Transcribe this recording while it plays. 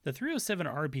The 307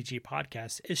 RPG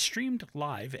podcast is streamed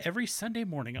live every Sunday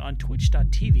morning on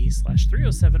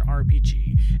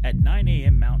twitch.tv/307RPG at 9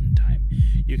 a.m. Mountain Time.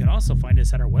 You can also find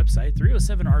us at our website,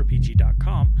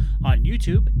 307rpg.com, on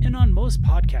YouTube, and on most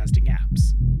podcasting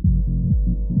apps.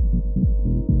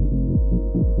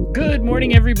 Good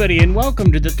morning, everybody, and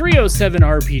welcome to the 307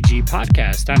 RPG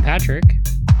podcast. I'm Patrick.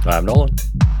 I'm Nolan.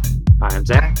 I'm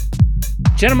Zach.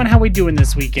 Gentlemen, how we doing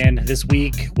this weekend, this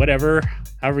week, whatever,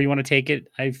 however you want to take it?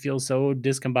 I feel so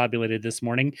discombobulated this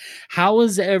morning. How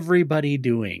is everybody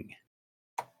doing?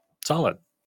 Solid.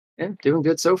 Yeah, doing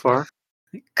good so far.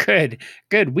 Good.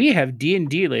 We have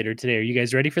D&D later today. Are you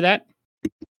guys ready for that?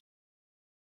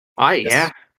 Yeah.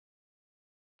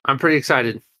 I'm pretty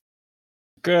excited.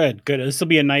 Good.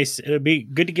 It'll be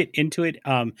good to get into it,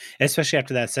 especially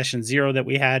after that session 0 that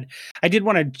we had. I did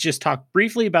want to just talk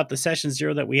briefly about the session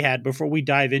 0 that we had before we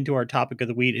dive into our topic of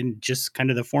the week and just kind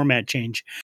of the format change.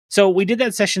 So we did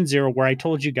that session 0 where I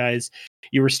told you guys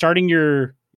you were starting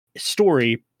your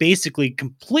story basically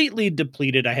completely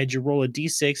depleted. I had you roll a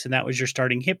d6 and that was your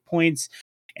starting hit points.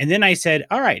 And then I said,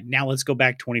 all right, now let's go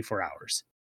back 24 hours.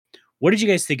 What did you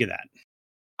guys think of that?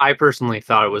 I personally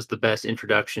thought it was the best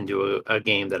introduction to a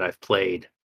game that I've played.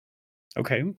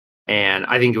 Okay. And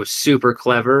I think it was super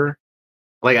clever.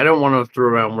 Like, I don't want to throw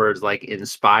around words like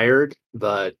inspired,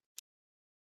 but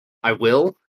I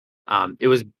will. It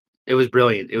was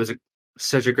brilliant. It was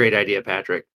such a great idea,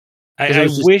 Patrick. I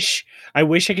wish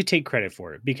I could take credit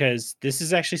for it, because this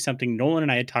is actually something Nolan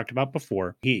and I had talked about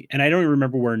before. And I don't even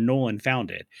remember where Nolan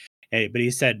found it, but he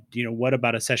said, what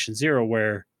about a session 0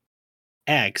 where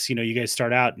X, you guys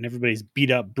start out and everybody's beat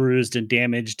up, bruised, and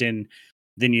damaged, and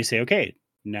then you say, okay,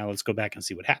 now let's go back and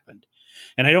see what happened.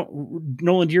 And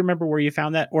Nolan, do you remember where you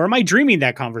found that, or am I dreaming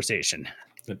that conversation?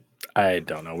 I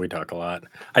don't know. We talk a lot.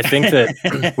 I think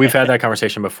that we've had that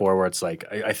conversation before where it's like,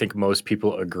 I think most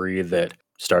people agree that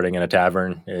starting in a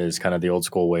tavern is kind of the old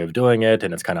school way of doing it,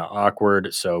 and it's kind of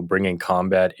awkward. So bringing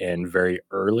combat in very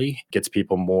early gets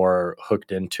people more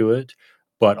hooked into it,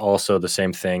 but also the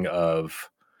same thing of,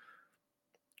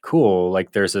 cool,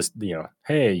 like there's this,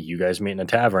 hey, you guys meet in a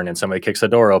tavern and somebody kicks the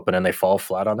door open and they fall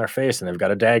flat on their face and they've got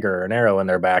a dagger or an arrow in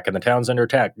their back and the town's under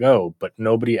attack, go. But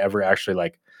nobody ever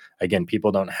actually, again,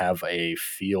 people don't have a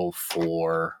feel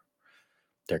for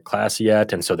their class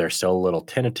yet, and so they're still a little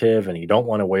tentative, and you don't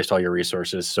want to waste all your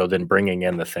resources. So then bringing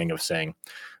in the thing of saying,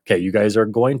 okay, you guys are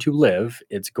going to live,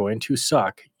 it's going to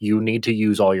suck, you need to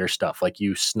use all your stuff, like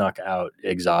you snuck out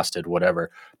exhausted,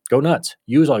 whatever, go nuts,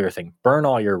 use all your thing, burn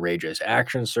all your rages,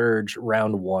 action surge,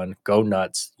 round 1, go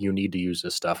nuts, you need to use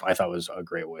this stuff. I thought was a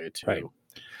great way to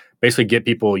basically get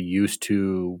people used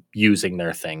to using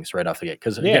their things right off the gate,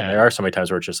 because again, there are so many times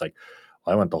where it's just like,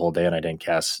 well, I went the whole day and I didn't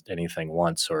cast anything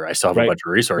once, or I still have a bunch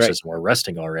of resources and we're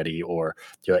resting already, or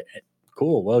you're like,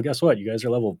 cool, well, guess what? You guys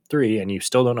are level 3 and you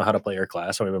still don't know how to play your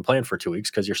class. And we've been playing for 2 weeks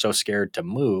because you're so scared to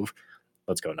move.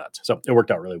 Let's go nuts. So it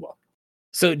worked out really well.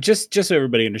 So just so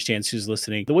everybody understands who's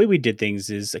listening, the way we did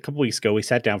things is a couple weeks ago, we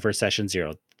sat down for session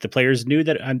 0. The players knew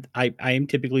that I am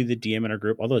typically the DM in our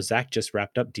group, although Zach just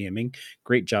wrapped up DMing.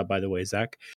 Great job, by the way,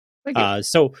 Zach.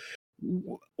 So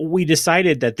we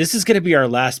decided that this is going to be our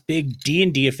last big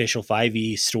D&D official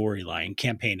 5e storyline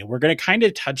campaign. And we're going to kind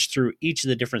of touch through each of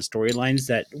the different storylines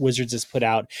that Wizards has put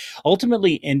out,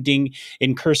 ultimately ending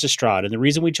in Curse of Strahd. And the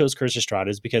reason we chose Curse of Strahd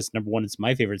is because, number 1, it's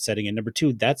my favorite setting. And number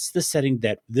 2, that's the setting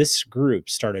that this group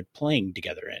started playing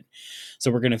together in. So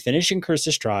we're going to finish in Curse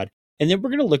of Strahd. And then we're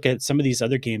going to look at some of these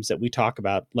other games that we talk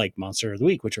about, like Monster of the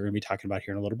Week, which we're going to be talking about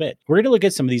here in a little bit. We're going to look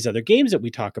at some of these other games that we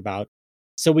talk about,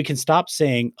 so we can stop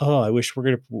saying, oh, I wish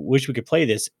we could play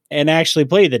this, and actually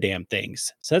play the damn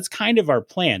things. So that's kind of our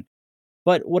plan.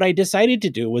 But what I decided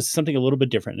to do was something a little bit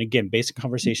different. And again, based on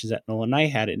conversations that Nolan and I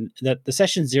had, and that the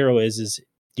session 0 is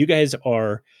you guys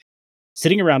are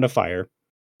sitting around a fire.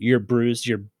 You're bruised,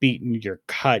 you're beaten, you're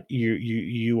cut,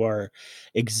 you are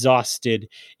exhausted.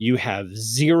 You have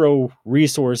 0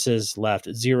 resources left,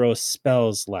 0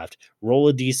 spells left. Roll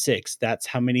a d6. That's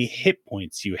how many hit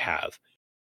points you have.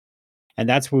 And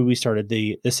that's where we started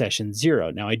the session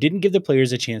 0. Now, I didn't give the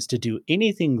players a chance to do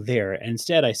anything there.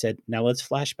 Instead, I said, now let's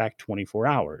flash back 24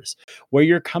 hours, where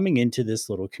you're coming into this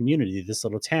little community, this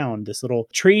little town, this little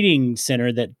trading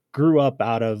center that grew up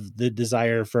out of the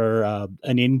desire for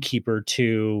an innkeeper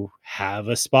to have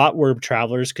a spot where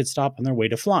travelers could stop on their way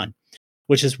to Flan,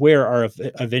 which is where our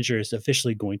adventure is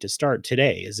officially going to start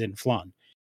today, is in Flan.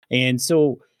 And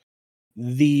so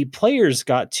the players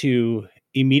got to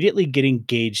immediately get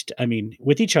engaged. I mean,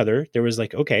 with each other, there was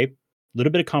like, okay, a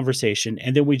little bit of conversation,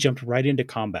 and then we jumped right into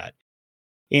combat.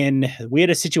 And we had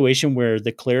a situation where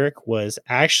the cleric was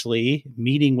actually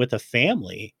meeting with a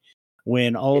family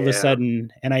when all of a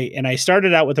sudden, and I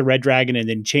started out with a red dragon and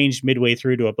then changed midway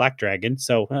through to a black dragon.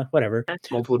 So whatever.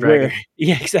 Multiple dragons.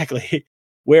 Yeah, exactly.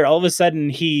 Where all of a sudden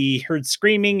he heard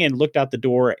screaming and looked out the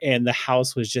door, and the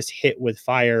house was just hit with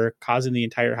fire, causing the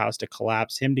entire house to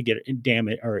collapse, him to get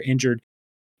damaged or injured.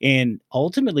 And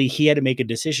ultimately, he had to make a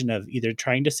decision of either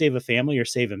trying to save a family or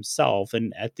save himself.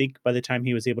 And I think by the time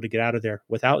he was able to get out of there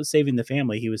without saving the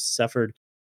family, he was suffered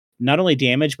not only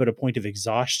damage, but a point of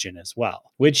exhaustion as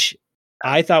well, which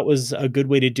I thought was a good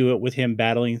way to do it, with him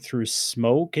battling through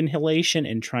smoke inhalation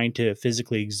and trying to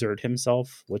physically exert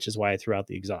himself, which is why I threw out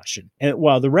the exhaustion. And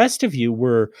while the rest of you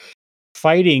were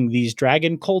fighting these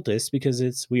dragon cultists,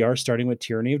 because we are starting with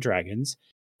Tyranny of Dragons,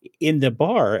 in the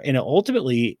bar, and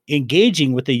ultimately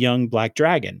engaging with the young black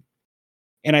dragon.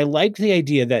 And I liked the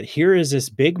idea that here is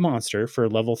this big monster for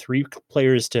level 3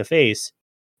 players to face,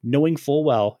 knowing full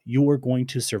well you are going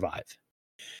to survive.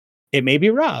 It may be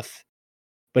rough,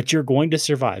 but you're going to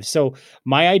survive. So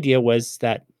my idea was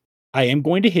that I am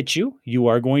going to hit you. You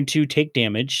are going to take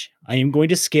damage. I am going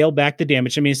to scale back the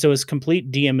damage. I mean, so it's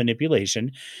complete DM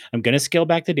manipulation. I'm going to scale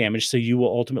back the damage so you will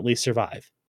ultimately survive.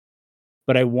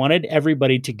 But I wanted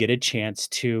everybody to get a chance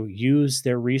to use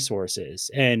their resources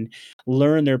and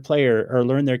learn their player or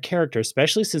learn their character,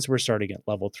 especially since we're starting at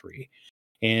level 3.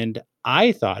 And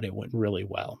I thought it went really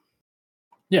well.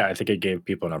 Yeah, I think it gave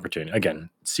people an opportunity. Again,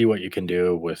 see what you can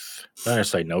do with not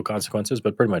necessarily no consequences,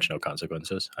 but pretty much no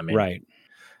consequences. I mean, right.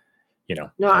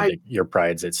 I think your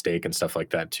pride's at stake and stuff like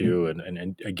that too.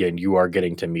 And again, you are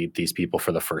getting to meet these people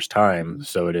for the first time.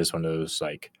 So it is one of those,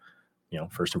 like,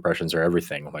 first impressions are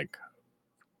everything. Like,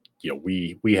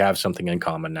 we have something in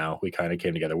common now. We kind of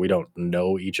came together. We don't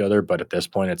know each other, but at this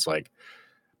point it's like,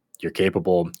 you're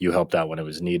capable. You helped out when it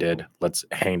was needed. Let's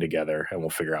hang together and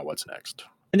we'll figure out what's next.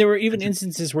 And there were even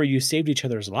instances where you saved each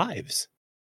other's lives.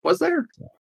 Was there?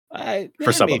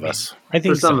 For some of us. I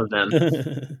think for some of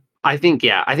them. I think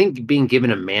being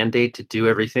given a mandate to do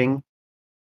everything,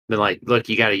 then like, look,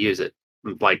 you got to use it.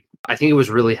 Like, I think it was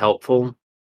really helpful,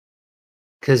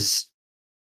 because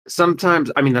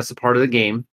sometimes, I mean, that's a part of the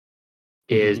game,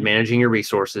 is managing your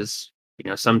resources.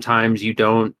 Sometimes you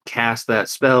don't cast that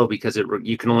spell because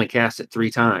you can only cast it 3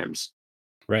 times.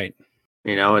 Right.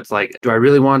 It's like, do I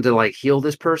really want to like heal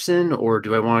this person, or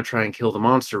do I want to try and kill the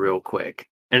monster real quick?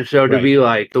 And so to be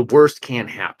like, the worst can't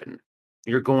happen.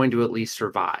 You're going to at least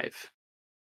survive.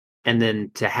 And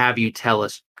then to have you tell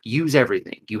us, use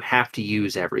everything. You have to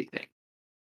use everything.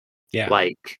 Yeah.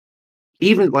 Like,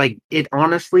 even like it,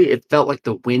 honestly, it felt like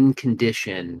the win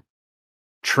condition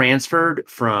transferred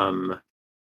from,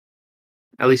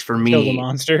 at least for me, kill the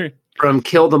monster. From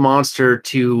kill the monster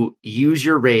to use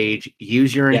your rage,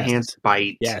 use your enhanced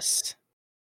bite. Yes.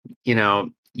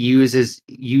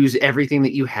 Use everything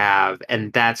that you have,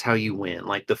 and that's how you win.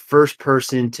 Like, the first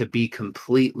person to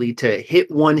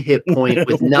hit 1 hit point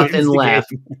with nothing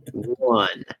left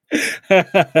won.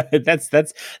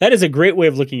 That is a great way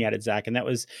of looking at it, Zach. And that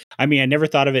was, I mean, I never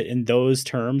thought of it in those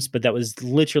terms, but that was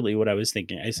literally what I was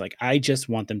thinking. I was like, I just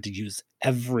want them to use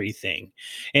everything.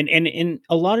 And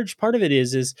a large part of it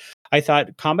is I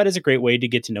thought combat is a great way to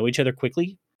get to know each other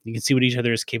quickly. You can see what each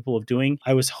other is capable of doing.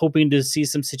 I was hoping to see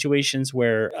some situations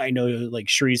where, I know like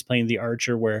Shuri's playing the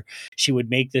archer, where she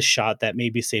would make this shot that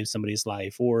maybe saves somebody's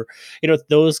life, or,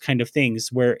 those kind of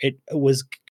things, where it was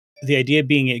the idea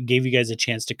being it gave you guys a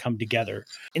chance to come together.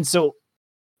 And so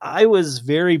I was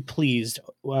very pleased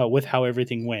with how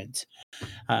everything went.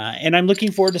 And I'm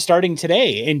looking forward to starting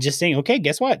today and just saying, okay,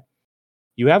 guess what?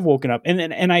 You have woken up.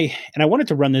 And I wanted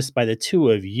to run this by the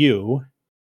two of you,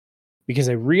 because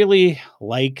I really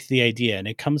like the idea, and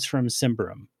it comes from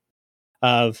Symbaroum,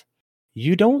 of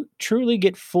you don't truly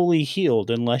get fully healed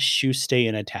unless you stay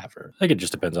in a tavern. I think it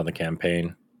just depends on the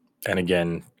campaign. And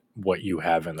again, what you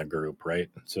have in the group, right?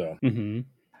 So,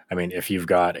 I mean, if you've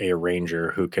got a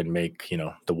ranger who can make,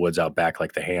 the woods out back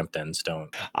like the Hamptons,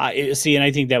 don't see. And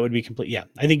I think that would be complete. Yeah.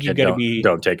 I think you've got to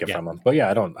don't take it from them. But yeah,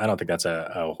 I don't think that's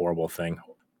a horrible thing.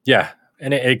 Yeah.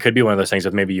 And it could be one of those things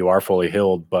that maybe you are fully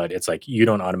healed, but it's like you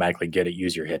don't automatically get it.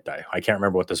 Use your hit die. I can't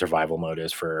remember what the survival mode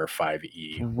is for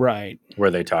 5e. Right. Where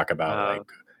they talk about like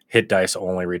hit dice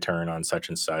only return on such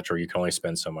and such, or you can only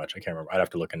spend so much. I can't remember. I'd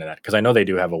have to look into that, because I know they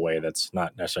do have a way that's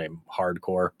not necessarily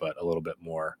hardcore, but a little bit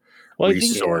more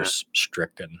resource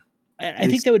stricken. I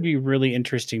think that would be really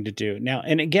interesting to do. Now,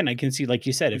 and again, I can see, like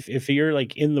you said, if you're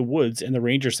like in the woods and the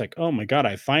ranger's like, oh my God,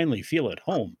 I finally feel at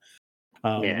home.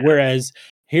 Whereas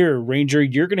here, ranger,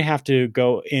 you're going to have to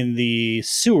go in the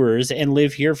sewers and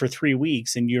live here for 3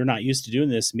 weeks, and you're not used to doing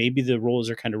this. Maybe the roles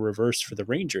are kind of reversed for the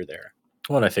ranger there.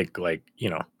 Well, and I think, like,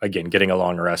 again, getting a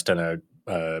long rest in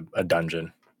a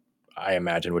dungeon, I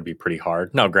imagine would be pretty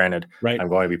hard. Now, granted, Right. I'm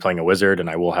going to be playing a wizard, and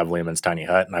I will have Lehman's tiny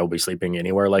hut, and I will be sleeping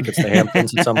anywhere like it's the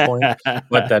Hamptons at some point.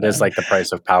 But that is like the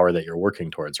price of power that you're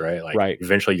working towards, right? Like Right.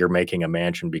 eventually you're making a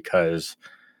mansion because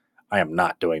I am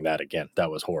not doing that again.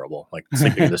 That was horrible. Like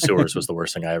sleeping in the sewers was the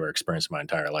worst thing I ever experienced in my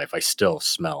entire life. I still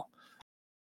smell.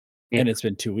 And it's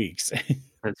been 2 weeks.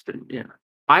 That's been, yeah.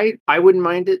 I wouldn't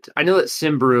mind it. I know that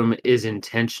Symbaroum is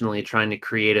intentionally trying to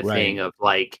create a thing Right. of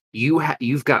like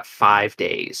you've got 5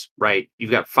 days, right?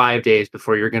 You've got 5 days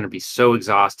before you're going to be so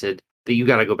exhausted that you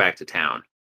got to go back to town.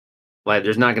 Like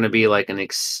there's not going to be like an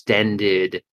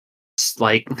extended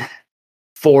like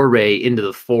foray into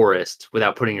the forest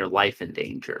without putting your life in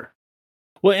danger.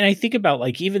 Well, and I think about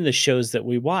like even the shows that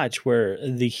we watch where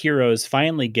the heroes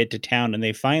finally get to town and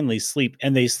they finally sleep,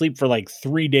 and they sleep for like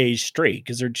 3 days straight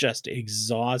because they're just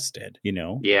exhausted, you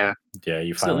know? Yeah. Yeah,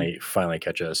 you So finally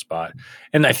catch a spot.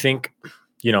 And I think,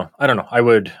 I don't know. I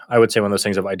would say one of those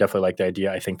things of I definitely like the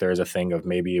idea. I think there is a thing of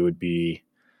maybe it would be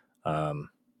um,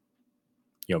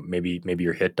 maybe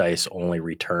your hit dice only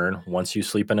return once you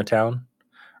sleep in a town,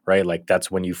 right? Like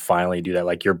that's when you finally do that.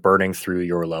 Like you're burning through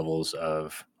your levels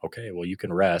of okay, well you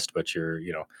can rest, but you're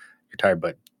tired.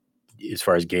 But as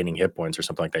far as gaining hit points or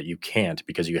something like that, you can't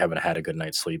because you haven't had a good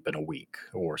night's sleep in a week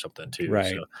or something too.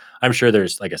 right. So I'm sure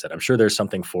there's, like I said, I'm sure there's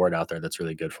something for it out there that's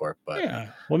really good for it. But Yeah.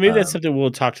 Well, maybe that's um, something we'll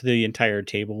talk to the entire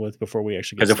table with before we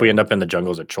actually get because if we started. end up in the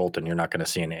jungles at Cholton, you're not going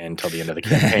to see an end until the end of the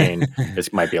campaign.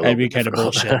 This might be a little That'd be bit kind of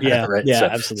difficult, bullshit. Yeah. right? Yeah, So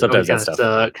absolutely. sometimes Kind that of stuff.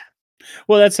 suck.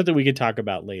 Well, that's something we could talk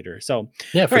about later. So, all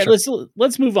Yeah, for right, sure.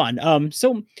 let's move on.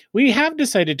 So we have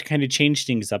decided to kind of change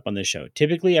things up on the show.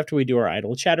 Typically, after we do our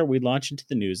idle chatter, we launch into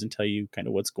the news and tell you kind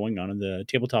of what's going on in the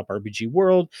tabletop RPG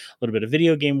world, a little bit of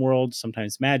video game world,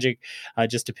 sometimes magic.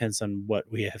 Just depends on what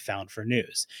we have found for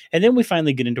news, and then we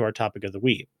finally get into our topic of the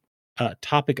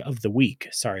week.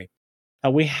 Sorry.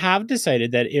 We have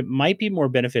decided that it might be more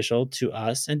beneficial to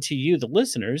us and to you, the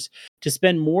listeners, to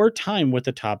spend more time with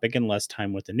the topic and less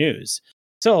time with the news.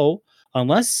 So,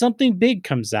 unless something big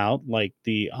comes out, like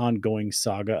the ongoing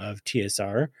saga of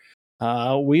TSR,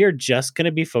 we are just going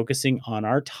to be focusing on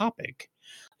our topic.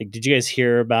 Like, did you guys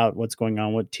hear about what's going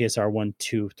on with TSR 1,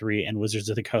 2, 3, and Wizards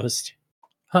of the Coast?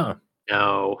 Huh.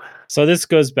 No. So this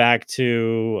goes back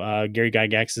to Gary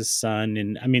Gygax's son,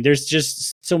 and I mean, there's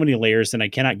just so many layers, and I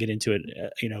cannot get into it,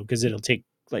 because it'll take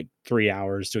like 3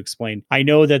 hours to explain. I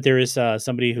know that there is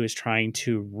somebody who is trying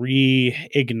to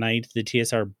reignite the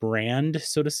TSR brand,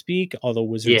 so to speak, although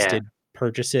Wizards Yeah. did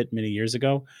purchase it many years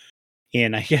ago,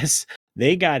 and I guess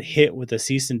they got hit with a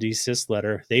cease and desist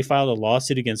letter. They filed a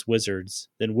lawsuit against Wizards.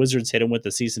 Then Wizards hit them with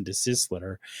a cease and desist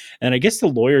letter. And I guess the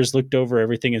lawyers looked over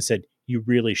everything and said, you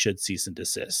really should cease and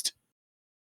desist.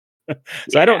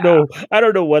 So I don't know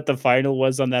what the final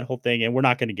was on that whole thing, and we're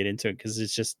not going to get into it because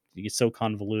it's so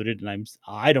convoluted, and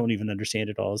I don't even understand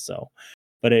it all. So,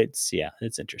 but it's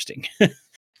interesting.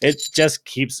 It just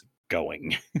keeps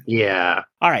going. Yeah.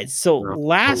 All right. So Well,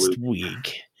 last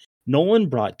week, Nolan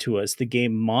brought to us the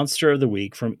game Monster of the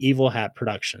Week from Evil Hat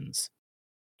Productions.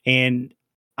 And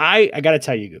I got to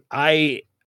tell you,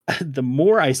 the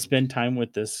more I spend time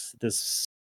with this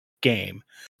game,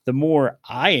 the more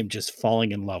I am just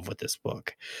falling in love with this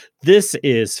book. This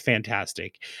is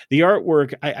fantastic. The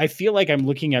artwork, I feel like I'm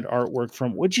looking at artwork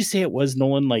from, what'd you say it was,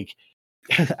 Nolan? Like,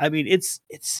 I mean, it's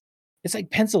like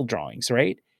pencil drawings,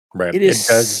 right? Right. It It is.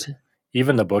 does.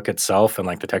 Even the book itself and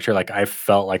like the texture, like I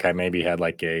felt like I maybe had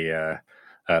like a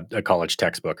college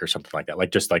textbook or something like that,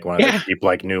 like just like one of the cheap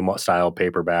like style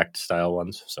paperback style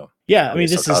ones. So yeah, I mean,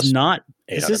 this is not.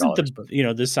 This isn't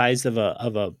 $800, the size of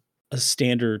a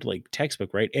standard like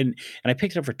textbook, right? And I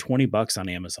picked it up for $20 on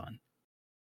Amazon,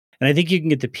 and I think you can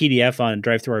get the PDF on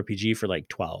DriveThru RPG for like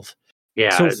 12.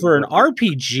 Yeah. So for an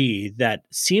RPG that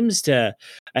seems to,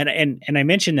 and I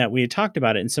mentioned that we had talked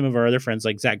about it, and some of our other friends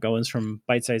like Zach Goins from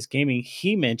Bite Size Gaming,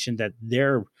 he mentioned that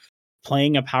they're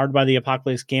playing a Powered by the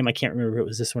Apocalypse game. I can't remember if it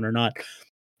was this one or not,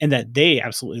 and that they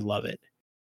absolutely love it.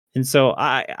 And so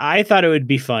I thought it would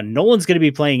be fun. Nolan's going to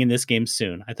be playing in this game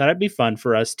soon. I thought it'd be fun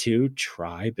for us to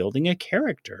try building a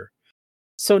character.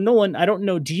 So Nolan, I don't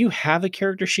know, do you have a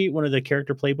character sheet, one of the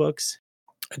character playbooks?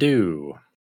 I do.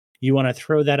 You want to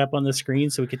throw that up on the screen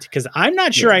so we could, because I'm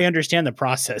not sure I understand the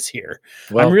process here.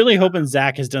 Well, I'm really hoping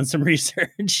Zach has done some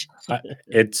research.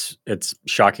 It's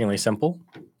shockingly simple,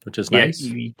 which is nice.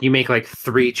 You make like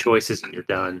 3 choices and you're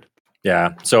done.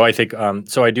 Yeah. So I think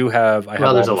so I have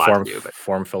there's all a lot the to do, but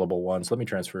form fillable ones. Let me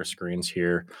transfer screens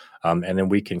here. And then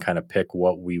we can kind of pick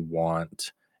what we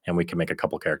want and we can make a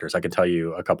couple characters. I can tell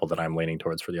you a couple that I'm leaning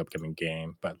towards for the upcoming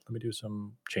game, but let me do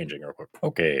some changing real quick.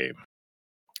 Okay.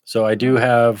 So I do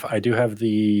have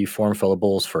the form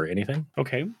fillables for anything.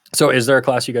 Okay. So is there a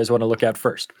class you guys want to look at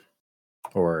first,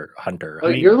 or hunter?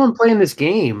 You're the one playing this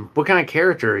game. What kind of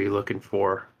character are you looking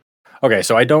for? Okay,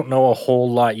 so I don't know a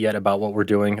whole lot yet about what we're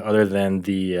doing, other than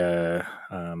the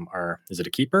is it a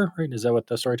keeper? Right? Is that what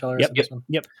the storyteller is?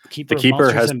 Yep. Keeper the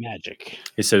keeper has and magic.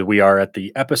 He said we are at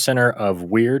the epicenter of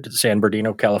weird San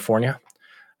Bernardino, California,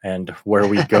 and where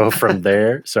we go from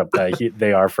there. So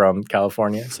they are from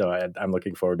California, so I'm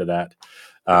looking forward to that.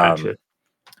 Gotcha.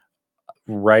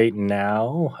 Right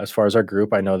now, as far as our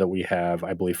group, I know that we have,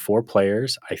 I believe, 4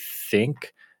 players. I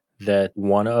think that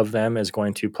one of them is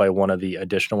going to play one of the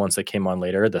additional ones that came on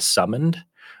later, the Summoned,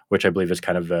 which I believe is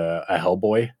kind of a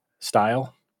Hellboy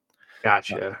style.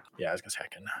 Gotcha. Yeah, I was gonna say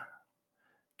I can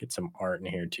get some art in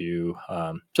here too.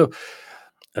 So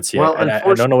let's see. Well,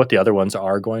 I don't know what the other ones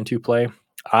are going to play.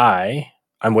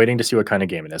 I'm waiting to see what kind of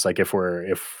game it is. Like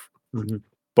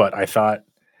but I thought,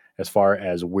 as far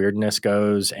as weirdness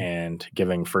goes and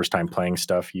giving first time playing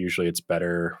stuff, usually it's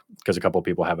better because a couple of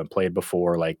people haven't played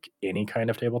before, like any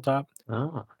kind of tabletop.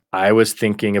 Oh. I was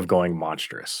thinking of going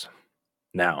monstrous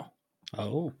now.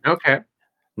 Oh, okay.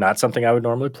 Not something I would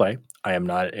normally play. I am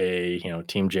not a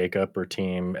Team Jacob or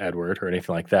Team Edward or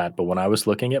anything like that. But when I was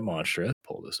looking at monstrous,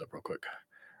 pull this up real quick.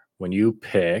 When you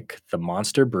pick the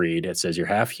monster breed, it says you're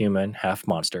half human, half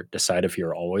monster. Decide if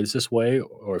you're always this way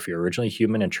or if you're originally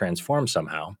human and transformed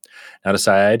somehow. Now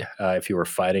decide if you were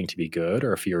fighting to be good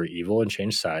or if you were evil and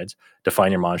change sides.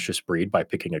 Define your monstrous breed by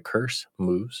picking a curse,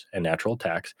 moves, and natural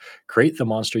attacks. Create the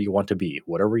monster you want to be.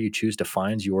 Whatever you choose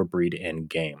defines your breed in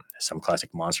game. Some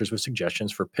classic monsters with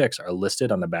suggestions for picks are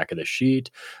listed on the back of the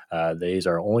sheet. These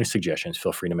are only suggestions.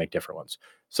 Feel free to make different ones.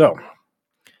 So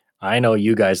I know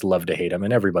you guys love to hate him,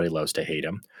 and everybody loves to hate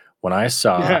him. When I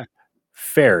saw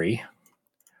Fairy,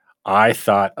 I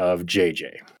thought of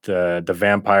JJ, the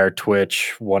vampire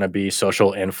Twitch wannabe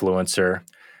social influencer.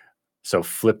 So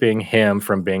flipping him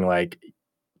from being like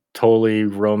totally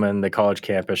roaming the college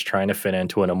campus trying to fit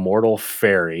into an immortal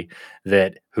fairy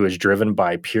who is driven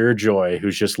by pure joy,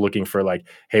 who's just looking for like,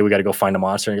 hey, we got to go find a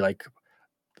monster. And you're like,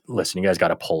 listen, you guys got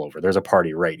to pull over. There's a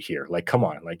party right here. Like, come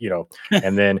on. Like,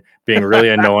 and then being really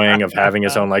annoying of having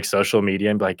his own like social media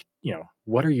and be like,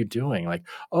 what are you doing? Like,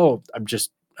 oh,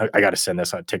 I got to send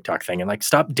this on a TikTok thing and like,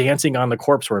 stop dancing on the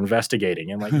corpse we're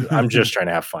investigating. And like, I'm just trying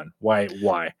to have fun. Why?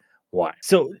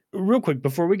 So real quick,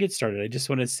 before we get started, I just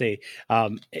want to say,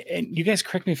 and you guys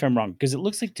correct me if I'm wrong, because it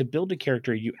looks like to build a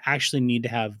character, you actually need to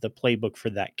have the playbook for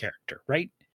that character, right?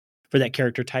 For that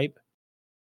character type.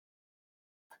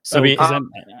 So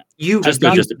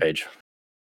just a page.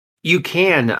 You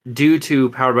can, due to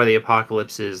Powered by the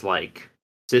Apocalypse's like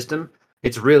system,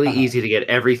 it's really easy to get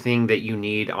everything that you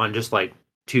need on just like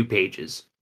 2 pages.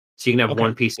 So you can have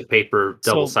one piece of paper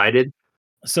double-sided.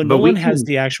 So no one has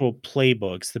the actual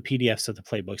playbooks, the PDFs of the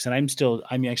playbooks, and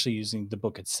I'm actually using the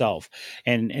book itself.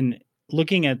 And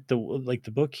looking at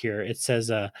the book here, it says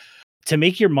to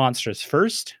make your monsters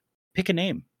first, pick a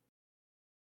name.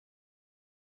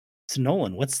 So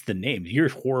Nolan, what's the name? You're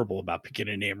horrible about picking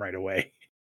a name right away.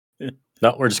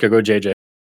 No, we're just gonna go JJ.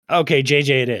 Okay,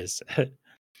 JJ it is.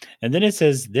 And then it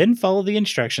says, then follow the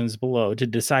instructions below to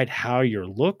decide how your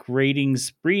look,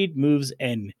 ratings, breed, moves,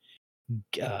 and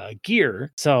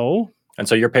gear. So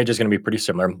your page is going to be pretty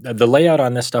similar. The layout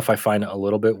on this stuff I find a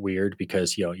little bit weird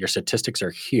because your statistics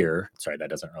are here. Sorry, that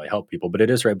doesn't really help people, but it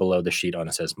is right below the sheet on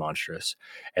it says monstrous.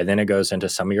 And then it goes into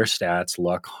some of your stats,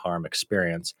 luck, harm,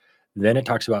 experience. Then it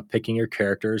talks about picking your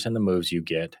characters and the moves you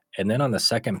get. And then on the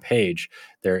second page,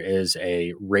 there is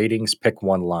a ratings pick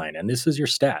one line. And this is your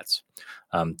stats.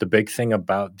 The big thing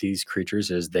about these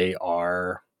creatures is they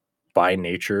are by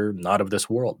nature not of this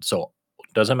world. So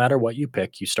it doesn't matter what you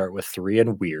pick. You start with 3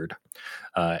 and weird.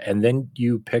 And then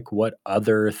you pick what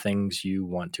other things you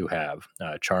want to have.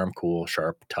 Charm, cool,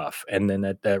 sharp, tough. And then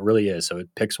that really is. So it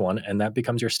picks one and that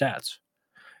becomes your stats.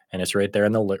 And it's right there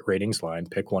in the ratings line.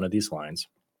 Pick one of these lines.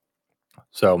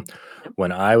 So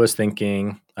when I was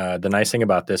thinking, the nice thing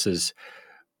about this is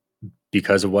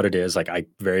because of what it is, like I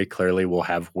very clearly will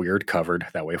have weird covered.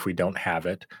 That way, if we don't have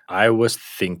it, I was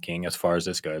thinking as far as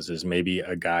this goes is maybe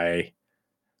a guy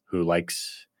who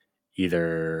likes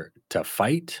either to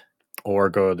fight or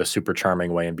go the super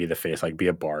charming way and be the face, like be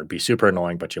a bard, be super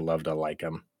annoying, but you love to like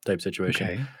him type situation.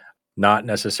 Okay. Not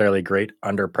necessarily great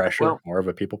under pressure, more of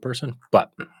a people person,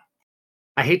 but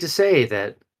I hate to say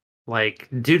that, like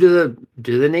due to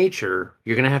the nature,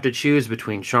 you're gonna have to choose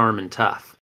between charm and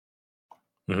tough.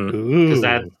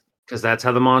 Because that's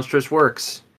how the monstrous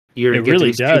works. It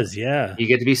really does, yeah. You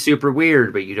get to be super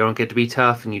weird, but you don't get to be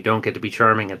tough, and you don't get to be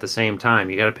charming at the same time.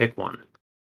 You got to pick one.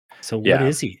 So what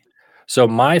is he? So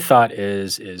my thought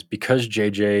is because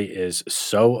JJ is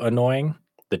so annoying,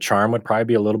 the charm would probably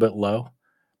be a little bit low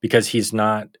because he's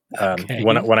not. Okay.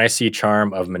 When I see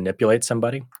charm of manipulate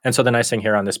somebody, and so the nice thing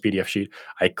here on this PDF sheet,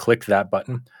 I click that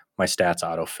button, my stats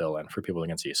autofill in for people who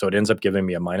can see. So it ends up giving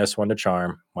me a -1 to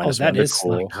charm, -1 that to is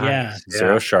cool, slick. Yeah.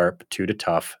 0 sharp, 2 to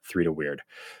tough, 3 to weird.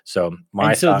 So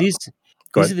my And so thought. these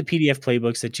Go are ahead. the PDF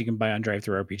playbooks that you can buy on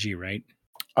Drive-Thru RPG, right?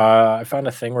 I found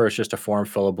a thing where it's just a form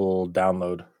fillable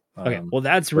download. Okay. Well,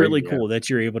 that's Where really yeah. cool that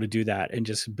you're able to do that and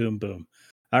just boom, boom.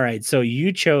 All right. So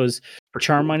you chose Pretty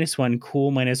charm cool. -1, cool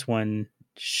 -1,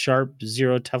 sharp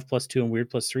 0, tough +2, and weird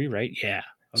 +3, right? Yeah.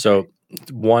 Okay. So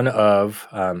one of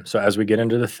so as we get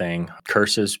into the thing,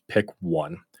 curses pick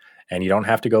one, and you don't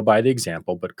have to go by the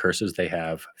example, but curses they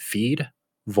have feed,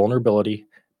 vulnerability,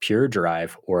 pure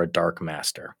drive, or a dark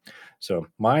master. So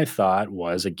my thought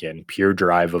was again pure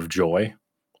drive of joy,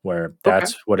 where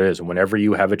that's what it is. And whenever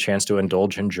you have a chance to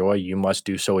indulge in joy, you must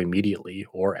do so immediately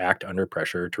or act under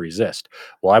pressure to resist.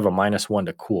 Well, I have a -1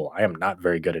 to cool. I am not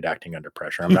very good at acting under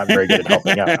pressure. I'm not very good at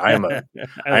helping out. I am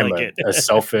I like it. a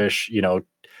selfish,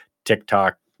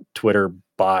 TikTok, Twitter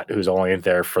bot who's only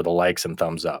there for the likes and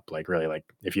thumbs up. Like really, like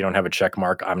if you don't have a check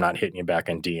mark, I'm not hitting you back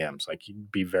in DMs. Like you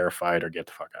be verified or get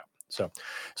the fuck out. So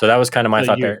that was kind of my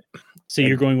thought there. So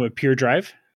you're going with pure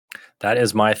drive? That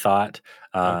is my thought.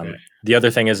 Okay. The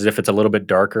other thing is if it's a little bit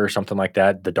darker or something like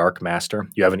that, the Dark Master,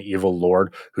 you have an evil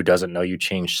lord who doesn't know you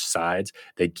change sides.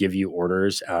 They give you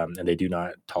orders and they do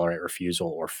not tolerate refusal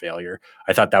or failure.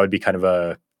 I thought that would be kind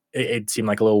of it seemed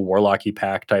like a little warlocky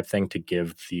pack type thing to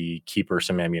give the keeper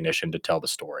some ammunition to tell the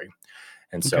story.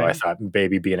 And so I thought,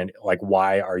 baby, being like,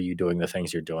 why are you doing the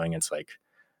things you're doing? It's like,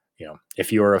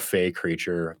 if you're a fey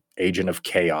creature, agent of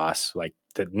chaos, like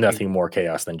nothing more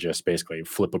chaos than just basically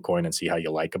flip a coin and see how you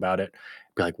like about it.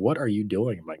 Be like, what are you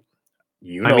doing? I'm like,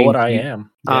 what I am.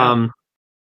 Yeah.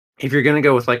 If you're gonna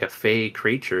go with like a fey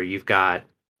creature, you've got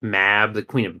Mab, the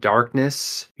Queen of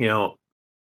Darkness,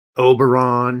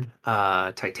 Oberon,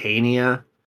 Titania.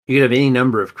 You could have any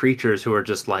number of creatures who are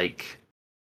just like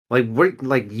what?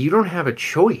 Like you don't have a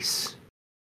choice.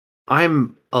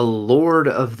 I'm a lord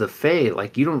of the Fae.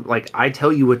 Like you don't like. I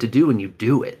tell you what to do, and you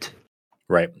do it.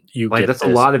 Right. You Like get that's a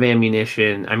this. lot of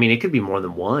ammunition. I mean, it could be more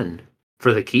than one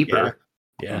for the keeper.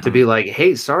 Yeah. To be like,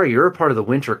 hey, sorry, you're a part of the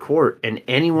Winter Court, and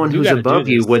anyone You who's gotta do above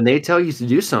you, this. when they tell you to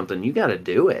do something, you got to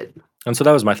do it. And so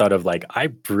that was my thought of like, I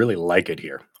really like it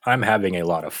here. I'm having a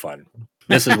lot of fun.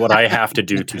 This is what I have to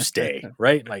do to stay,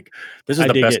 right? Like, this is I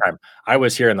the dig best it. time. I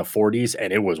was here in the 40s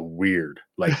and it was weird.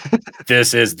 Like,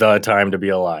 this is the time to be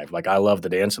alive. Like, I love the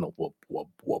dance and the whoop, whoop,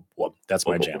 whoop, whoop. That's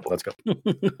my jam. Let's go.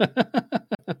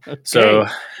 So,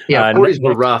 yeah, 40s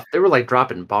were Nick, rough. They were like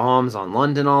dropping bombs on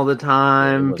London all the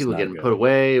time. was People not getting good. put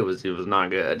away. It was not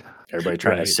good. Everybody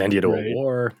trying to send you to a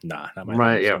war. Nah, not my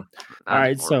Right. thing. Yeah. So, All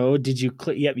right. So did you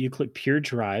click? Yep. You click pure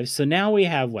drive. So now we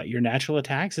have what? Your natural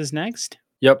attacks is next.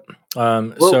 yep.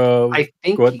 Well, So I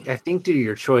go ahead. think due to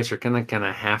your choice, you're gonna kind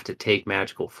of have to take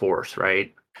magical force,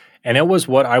 right? And it was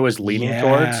what I was leaning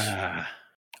towards. Yeah.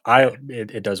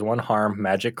 It does one harm,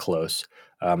 magic close.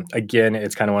 Again,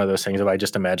 it's kind of one of those things of I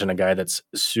just imagine a guy that's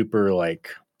super like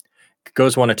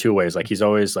goes one of two ways. Like he's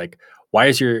always like,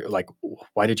 why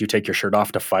did you take your shirt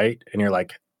off to fight? And you're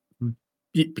like,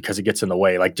 because it gets in the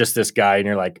way. Like just this guy, and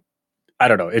you're like, I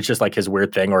don't know. It's just like his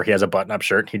weird thing, or he has a button-up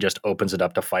shirt and he just opens it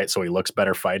up to fight, so he looks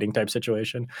better fighting type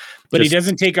situation. But he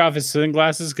doesn't take off his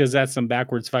sunglasses because that's some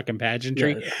backwards fucking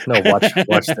pageantry. Yeah, no, watch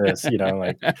this.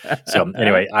 So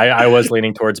anyway, I was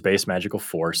leaning towards base magical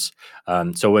force.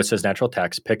 So it says natural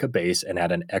attacks, pick a base and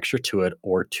add an extra to it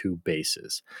or 2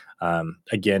 bases.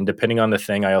 Again, depending on the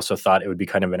thing, I also thought it would be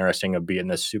kind of interesting of being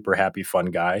this super happy, fun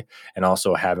guy and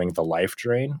also having the life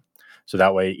drain. So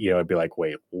that way, it'd be like,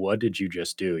 wait, what did you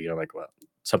just do? Like well,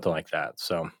 something like that.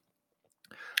 So,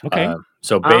 okay.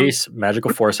 So base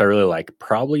magical force, I really like.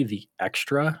 Probably the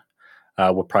extra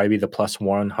will probably be the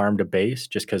 +1 harm to base,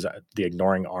 just because the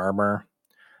ignoring armor,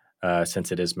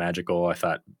 since it is magical, I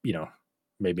thought,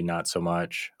 maybe not so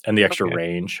much. And the extra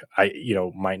range,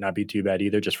 might not be too bad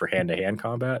either, just for hand-to-hand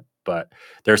combat. But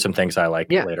there's some things I like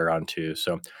later on too.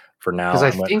 So for now, because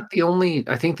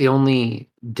I think the only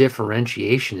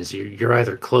differentiation is you're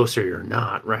either close or you're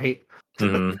not, right?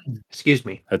 Excuse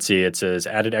me. Let's see. It says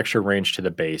added extra range to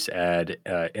the base. Add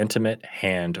intimate,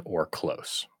 hand, or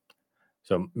close.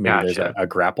 So maybe there's a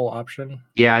grapple option.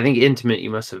 Yeah, I think intimate. You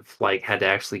must have had to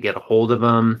actually get a hold of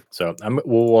them. So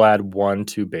we'll add 1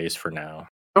 to base for now.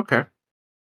 Okay.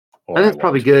 And that's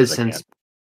probably good since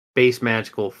base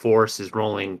magical force is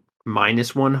rolling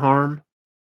 -1 harm.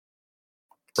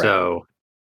 Right. So,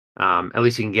 At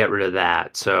least you can get rid of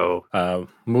that. So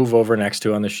move over next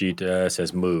to on the sheet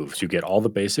says moves. You get all the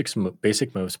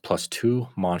basic moves plus 2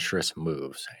 monstrous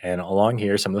moves. And along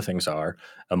here, some of the things are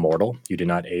immortal. You do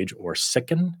not age or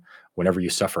sicken. Whenever you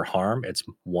suffer harm, it's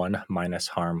 1 minus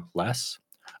harm less.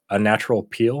 Unnatural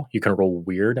appeal. You can roll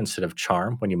weird instead of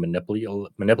charm when you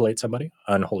manipulate somebody.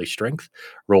 Unholy strength.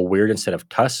 Roll weird instead of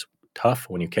tough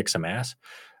when you kick some ass.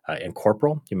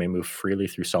 Incorporeal. You may move freely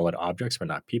through solid objects, but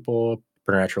not people.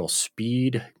 Preternatural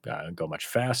speed, go much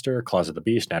faster. Claws of the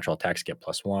beast, natural attacks get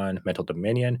 +1. Mental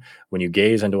dominion, when you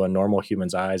gaze into a normal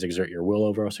human's eyes, exert your will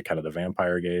over, so kind of the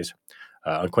vampire gaze.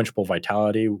 Unquenchable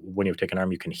vitality, when you've taken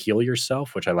harm, you can heal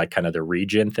yourself, which I like, kind of the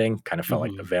regen thing, kind of felt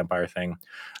like the vampire thing.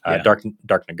 Yeah.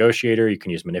 Dark negotiator, you can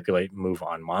use manipulate, move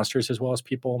on monsters as well as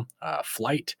people.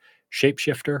 Flight,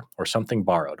 shapeshifter, or something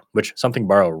borrowed, which something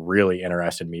borrowed really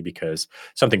interested me because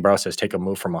something borrowed says take a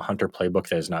move from a hunter playbook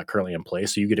that is not currently in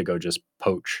place. So you get to go just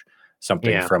poach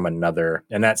something from another.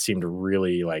 And that seemed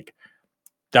really like,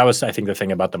 that was, I think, the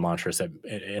thing about the monsters that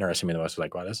interested me the most.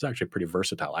 Like, wow, this is actually pretty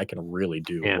versatile. I can really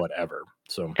do whatever.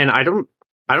 So, and I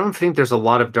don't think there's a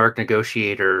lot of Dark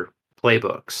Negotiator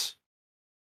playbooks.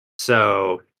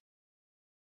 So,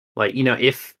 like,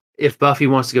 if Buffy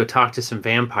wants to go talk to some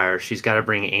vampires, she's got to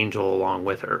bring Angel along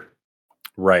with her.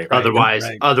 Right.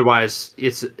 Otherwise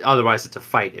it's a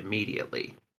fight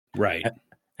immediately. Right.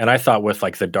 And I thought with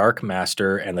like the Dark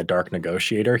Master and the Dark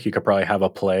Negotiator, you could probably have a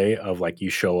play of like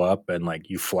you show up and like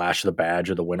you flash the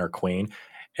badge of the Winter Queen,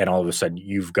 and all of a sudden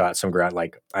you've got some ground.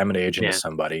 Like, I'm an agent of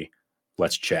somebody.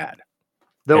 Let's chat.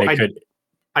 Though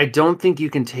I don't think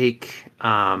you can take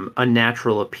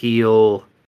unnatural appeal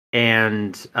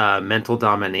and mental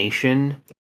domination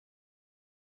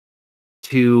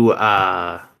to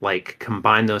like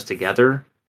combine those together,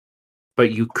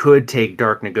 but you could take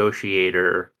Dark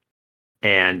Negotiator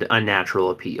and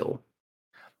unnatural appeal.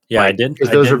 Yeah, I did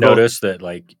notice that,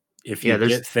 like, if you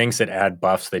get things that add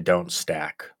buffs, they don't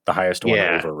stack. The highest one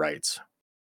overwrites.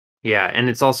 Yeah, and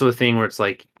it's also a thing where it's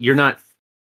like you're not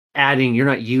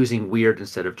using weird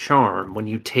instead of charm. When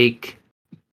you take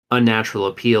unnatural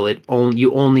appeal,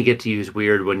 you only get to use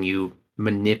weird when you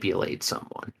manipulate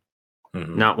someone,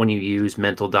 not when you use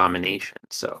mental domination.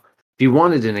 So if you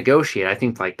wanted to negotiate, I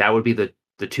think like that would be the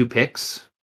two picks.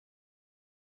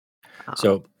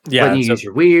 So letting you use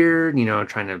your weird,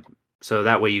 so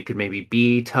that way you could maybe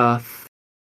be tough.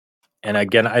 And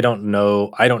again, I don't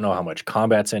know how much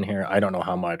combat's in here. I don't know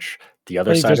how much the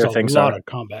other side of things are. A lot of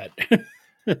combat.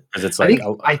 Because it's like,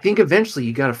 I think eventually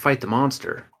you got to fight the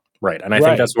monster. Right. And I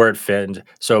think that's where it fit.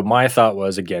 So my thought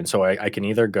was, again, so I can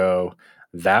either go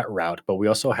that route, but we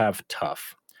also have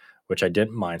tough, which I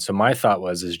didn't mind. So my thought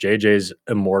is JJ's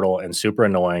immortal and super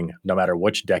annoying no matter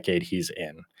which decade he's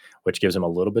in, which gives him a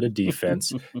little bit of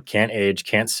defense. Can't age,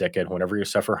 can't sicken. Whenever you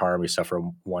suffer harm, you suffer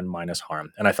 1 minus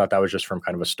harm. And I thought that was just from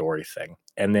kind of a story thing.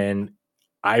 And then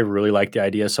I really like the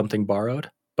idea of something borrowed,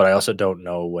 but I also don't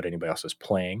know what anybody else is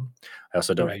playing. I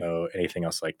also don't know anything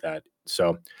else like that.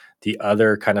 So the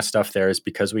other kind of stuff there is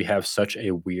because we have such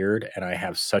a weird and I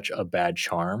have such a bad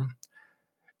charm,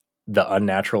 the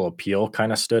unnatural appeal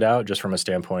kind of stood out just from a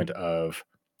standpoint of,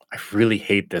 I really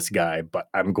hate this guy, but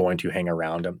I'm going to hang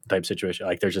around him type situation.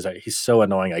 Like, there's just he's so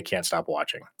annoying, I can't stop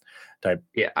watching type.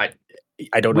 Yeah,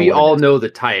 I don't know. We all know the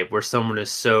type where someone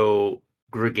is so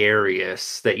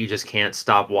gregarious that you just can't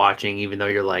stop watching, even though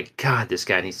you're like, God, this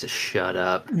guy needs to shut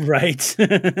up. Right.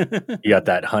 You got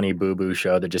that Honey Boo Boo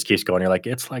show that just keeps going. You're like,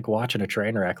 it's like watching a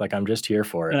train wreck. Like, I'm just here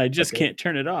for it. And I just can't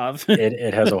turn it off.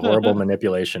 it has a horrible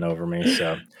manipulation over me.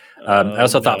 So I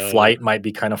also thought flight might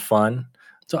be kind of fun.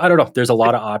 So I don't know. There's a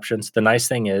lot of options. The nice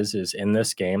thing is in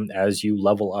this game, as you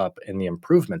level up in the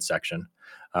improvement section,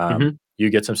 you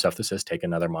get some stuff that says take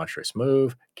another monstrous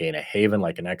move, gain a haven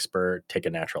like an expert, take a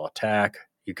natural attack.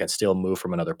 You can still move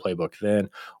from another playbook then,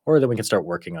 or then we can start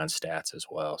working on stats as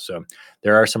well. So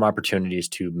there are some opportunities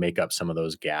to make up some of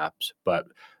those gaps. But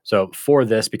so for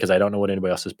this, because I don't know what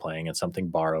anybody else is playing, it's something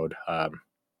borrowed. I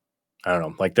don't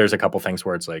know. Like, there's a couple things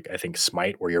where it's like, I think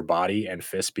Smite, where your body and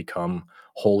fists become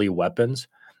holy weapons.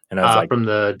 And I was like, from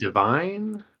the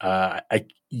divine. I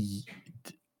think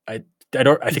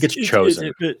it's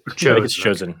chosen. I think it's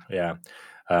chosen. Yeah.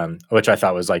 Which I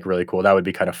thought was like really cool. That would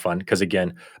be kind of fun. Cause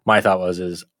again, my thought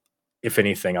is if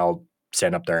anything, I'll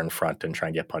stand up there in front and try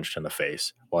and get punched in the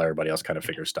face while everybody else kind of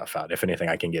figures stuff out. If anything,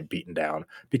 I can get beaten down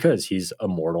because he's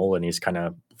immortal and he's kind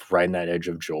of riding that edge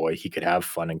of joy. He could have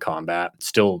fun in combat.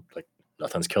 Still, like,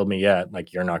 nothing's killed me yet.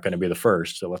 Like, you're not going to be the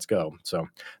first. So let's go. So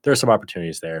there are some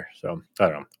opportunities there. So I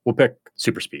don't know. We'll pick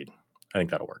super speed. I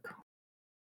think that'll work.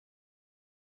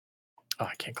 Oh,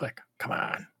 I can't click. Come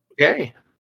on. Okay.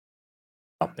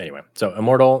 Anyway, so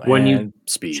immortal When you and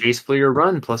speed. chase, flee, or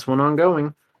run, +1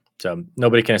 ongoing. So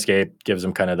nobody can escape. Gives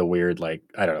them kind of the weird, like,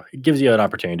 I don't know. It gives you an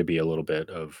opportunity to be a little bit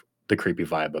of the creepy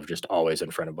vibe of just always in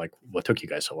front of, like, what took you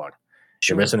guys so long?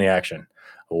 You're missing the action.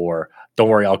 Or don't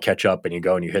worry, I'll catch up. And you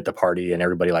go and you hit the party and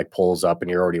everybody like pulls up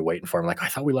and you're already waiting for them. Like, I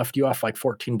thought we left you off like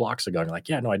 14 blocks ago. And you're like,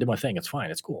 yeah, no, I did my thing. It's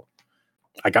fine. It's cool.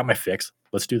 I got my fix.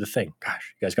 Let's do the thing.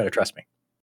 Gosh, you guys got to trust me.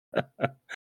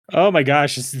 Oh my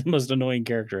gosh, this is the most annoying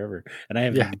character ever. And I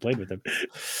haven't even played with him.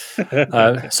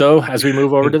 So as we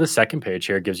move over to the second page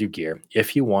here, it gives you gear.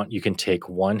 If you want, you can take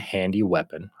one handy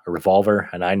weapon, a revolver,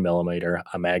 a 9mm,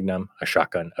 a magnum, a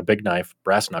shotgun, a big knife,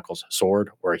 brass knuckles,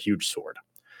 sword, or a huge sword.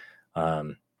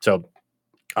 So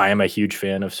I am a huge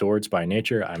fan of swords by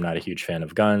nature. I'm not a huge fan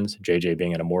of guns. JJ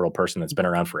being an immortal person that's been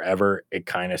around forever, it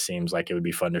kind of seems like it would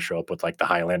be fun to show up with like the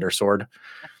Highlander sword.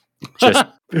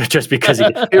 Just because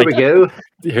here we go.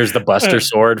 Here's the Buster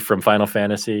sword from Final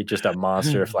Fantasy, just a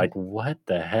monster. Like, what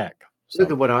the heck? So,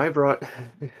 look at what I brought.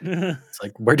 It's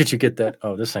like, where did you get that?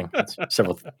 Oh, this thing. It's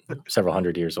several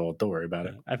hundred years old. Don't worry about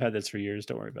it. I've had this for years.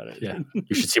 Don't worry about it. Yeah,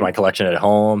 you should see my collection at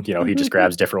home. He just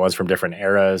grabs different ones from different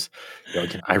eras.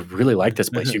 I really like this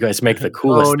place. You guys make the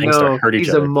coolest things to hurt each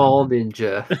other. He's a mall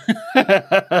ninja.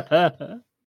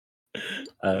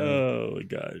 Oh my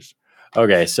gosh.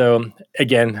 Okay, so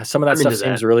again, some of that stuff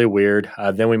seems really weird.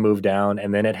 Then we move down,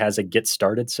 and then it has a get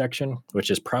started section, which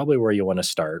is probably where you want to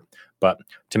start. But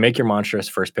to make your monstrous,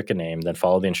 first pick a name, then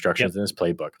follow the instructions in this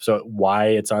playbook. So why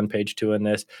it's on page 2 in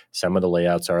this, some of the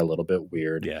layouts are a little bit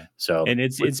weird. Yeah. So and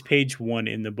it's page 1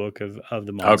 in the book of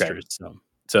the monsters. Okay.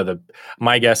 So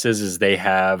my guess is they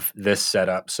have this set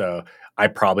up, so I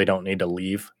probably don't need to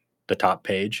leave the top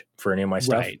page for any of my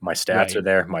stuff. Right. My stats are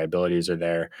there, my abilities are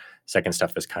there. Second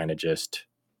stuff is kind of just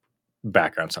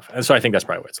background stuff. And so I think that's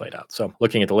probably what it's laid out. So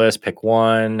looking at the list, pick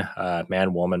one,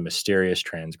 man, woman, mysterious,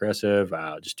 transgressive.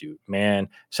 I'll just do man,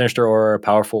 sinister aura,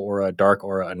 powerful aura, dark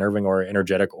aura, unnerving aura,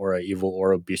 energetic aura, evil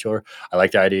aura, beast aura. I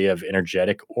like the idea of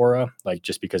energetic aura, like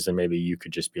just because then maybe you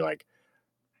could just be like,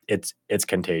 it's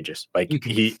contagious. Like you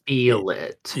can feel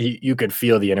it. You could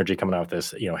feel the energy coming out of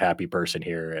this, happy person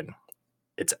here. And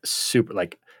it's super,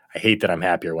 like, I hate that I'm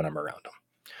happier when I'm around them.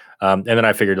 And then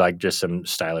I figured like just some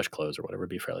stylish clothes or whatever would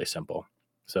be fairly simple.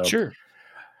 So sure.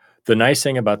 The nice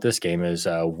thing about this game is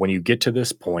when you get to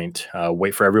this point,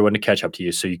 wait for everyone to catch up to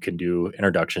you so you can do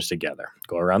introductions together.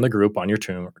 Go around the group on your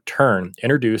turn,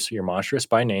 introduce your monstrous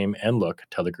by name and look,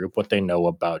 tell the group what they know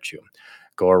about you.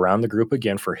 Go around the group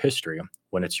again for history.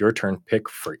 When it's your turn, pick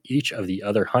for each of the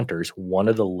other hunters one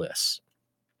of the lists.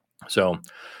 So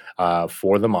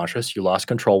for the monstrous, you lost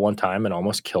control one time and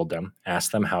almost killed them.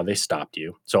 Ask them how they stopped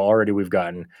you. So already we've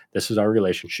gotten, this is our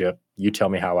relationship. You tell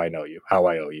me how I know you, how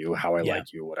I owe you, how I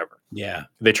like you, whatever. Yeah.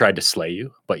 They tried to slay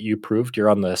you, but you proved you're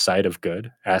on the side of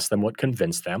good. Ask them what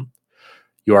convinced them.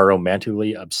 You are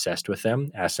romantically obsessed with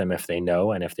them. Ask them if they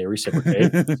know and if they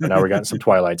reciprocate. So now we're getting some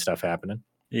Twilight stuff happening.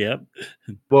 Yep.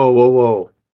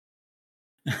 Whoa.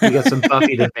 We got some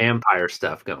Buffy the Vampire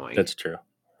stuff going. That's true.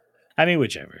 I mean,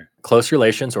 whichever. Close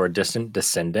relations or a distant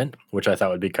descendant, which I thought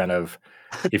would be kind of,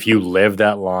 if you live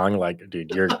that long, like,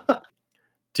 dude,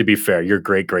 to be fair, your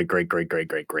great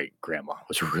grandma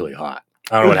was really hot.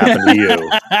 I don't know what happened to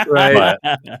you, right?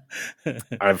 But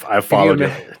I've followed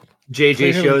it.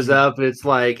 JJ shows up and it's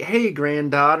like, hey,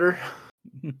 granddaughter.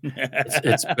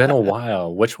 It's been a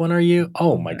while. Which one are you?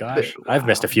 Oh my gosh. I've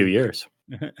missed a few years.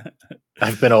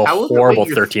 I've been a horrible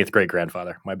 13th great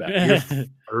grandfather. My bad. You're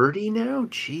 30 now?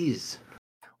 Jeez.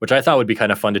 Which I thought would be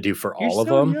kind of fun to do for all of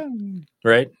them. Young.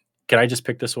 Right? Can I just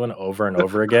pick this one over and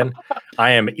over again?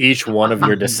 I am each one of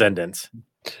your descendants.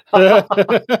 And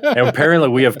apparently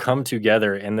we have come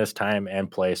together in this time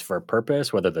and place for a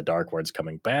purpose, whether the Dark Word's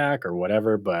coming back or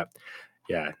whatever. But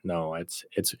yeah, no, it's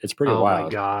pretty wild. Oh my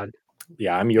God.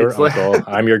 Yeah, I'm your uncle.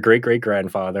 I'm your great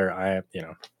grandfather. I,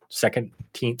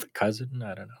 17th cousin.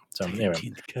 I don't know. So anyway,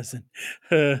 17th cousin.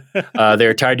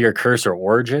 They're tied to your curse or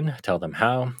origin. Tell them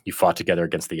how. You fought together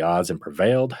against the odds and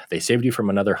prevailed. They saved you from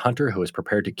another hunter who was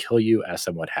prepared to kill you. Ask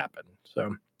them what happened.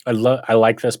 So I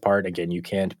like this part. Again, you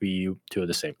can't be two of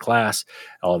the same class.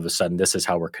 All of a sudden, this is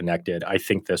how we're connected. I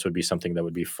think this would be something that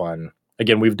would be fun.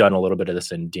 Again, we've done a little bit of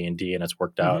this in D&D, and it's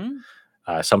worked out.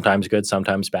 Sometimes good,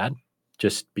 sometimes bad.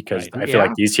 Just because I feel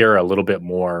like these here are a little bit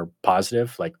more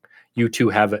positive. Like, you two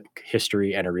have a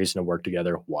history and a reason to work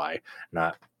together. Why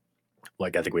not?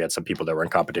 Like, I think we had some people that were in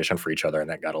competition for each other and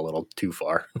that got a little too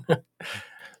far.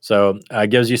 So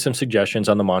it gives you some suggestions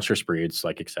on the monstrous breeds.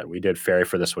 Like I said, we did fairy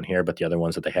for this one here, but the other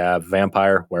ones that they have: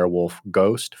 vampire, werewolf,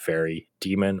 ghost, fairy,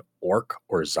 demon, orc,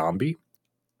 or zombie.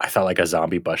 I thought like a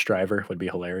zombie bus driver would be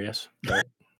hilarious. But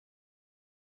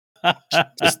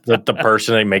Just the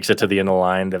person that makes it to the end of the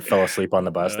line that fell asleep on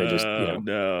the bus, they just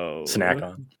no. snack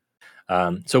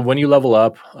on. So when you level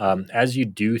up, as you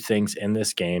do things in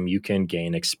this game, you can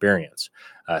gain experience.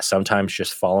 Sometimes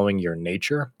just following your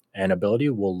nature and ability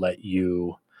will let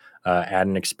you add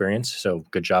an experience. So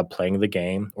good job playing the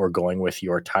game or going with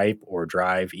your type or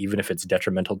drive, even if it's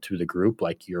detrimental to the group,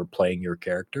 like you're playing your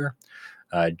character.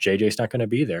 JJ's not going to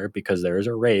be there because there is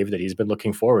a rave that he's been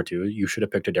looking forward to. You should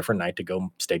have picked a different night to go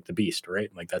stake the beast, right?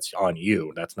 Like that's on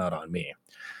you. That's not on me.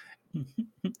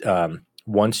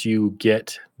 Once you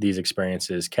get these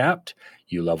experiences capped,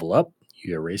 you level up,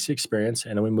 you erase the experience,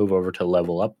 and then we move over to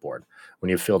level up board. When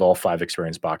you've filled all 5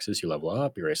 experience boxes, you level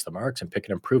up, erase the marks, and pick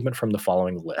an improvement from the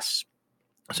following lists.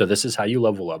 So this is how you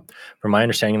level up. From my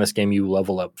understanding in this game, you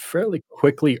level up fairly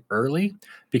quickly early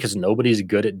because nobody's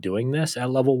good at doing this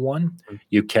at level 1.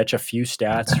 You catch a few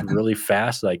stats really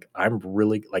fast. Like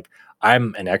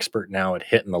I'm an expert now at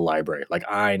hitting the library. Like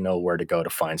I know where to go to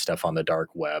find stuff on the dark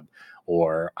web,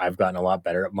 or I've gotten a lot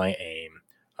better at my aim.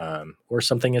 Or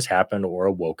something has happened or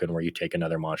awoken where you take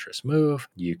another monstrous move,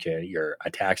 your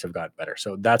attacks have gotten better.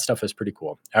 So that stuff is pretty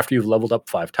cool. After you've leveled up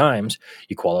 5 times,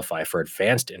 you qualify for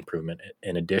advanced improvement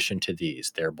in addition to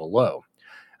these. They're below.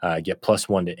 Get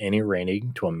 +1 to any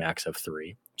rating to a max of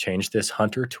 3. Change this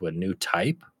hunter to a new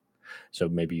type. So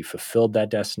maybe you fulfilled that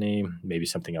destiny. Maybe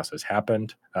something else has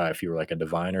happened. If you were like a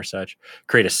divine or such,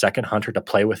 create a second hunter to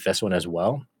play with this one as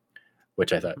well,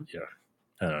 which I thought,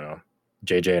 I don't know.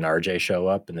 JJ and RJ show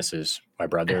up, and this is my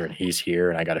brother, and he's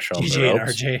here, and I got to show him the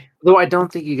ropes. RJ. Though I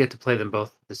don't think you get to play them both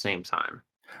at the same time.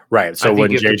 Right. So when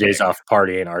JJ's off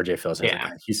party and RJ feels like,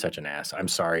 he's such an ass. I'm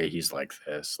sorry, he's like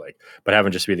this. But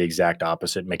having just be the exact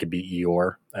opposite, make it be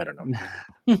Eeyore. I don't know.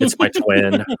 It's my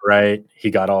twin, right? He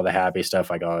got all the happy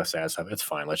stuff. I got all the sad stuff. It's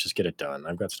fine. Let's just get it done.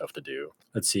 I've got stuff to do.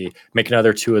 Let's see. Make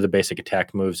another 2 of the basic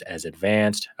attack moves as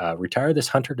advanced. Retire this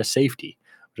hunter to safety.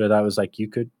 Which I thought was like,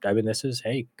 this is,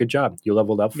 hey, good job. You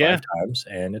leveled up 5 times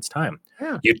and it's time.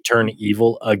 Yeah. You turn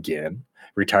evil again,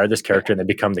 retire this character, and they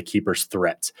become the keeper's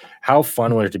threats. How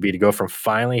fun would it be to go from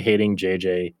finally hating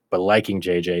JJ, but liking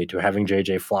JJ, to having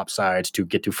JJ flop sides, to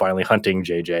get to finally hunting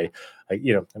JJ?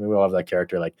 We all have that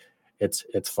character. Like, it's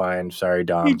fine. Sorry,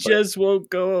 Dom. He just won't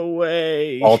go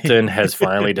away. Alton has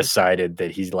finally decided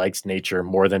that he likes nature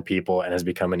more than people and has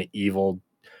become an evil.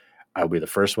 I'll be the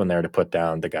first one there to put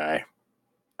down the guy.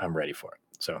 I'm ready for it.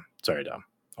 So sorry, Dom.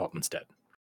 Alton's dead.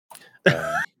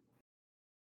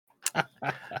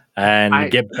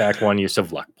 And get back 1 use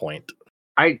of luck point.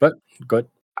 But good.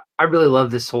 I really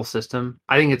love this whole system.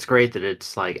 I think it's great that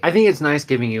it's like, I think it's nice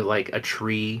giving you like a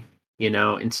tree,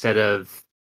 instead of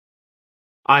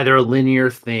either a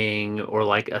linear thing or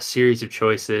like a series of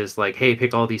choices. Like, hey,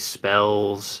 pick all these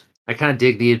spells. I kind of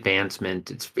dig the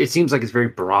advancement. It seems like it's very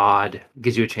broad,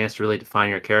 gives you a chance to really define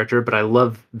your character. But I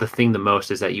love the thing the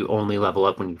most is that you only level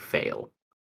up when you fail.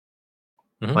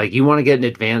 Mm-hmm. Like, you want to get an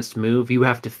advanced move, you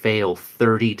have to fail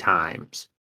 30 times.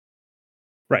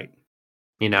 Right.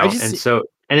 And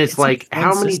it's like,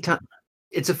 how many times?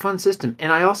 It's a fun system.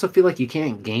 And I also feel like you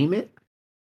can't game it.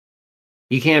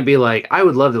 You can't be like, I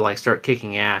would love to like start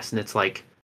kicking ass. And it's like,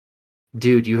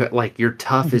 dude, your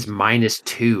tough is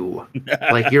 -2.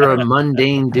 Like, you're a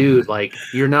mundane dude. Like,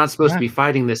 you're not supposed to be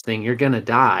fighting this thing. You're gonna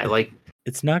die. Like,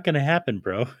 it's not gonna happen,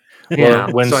 bro. Yeah.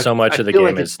 When so much of the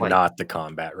game is not the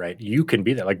combat, right? You can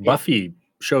be there. Like, Buffy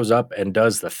shows up and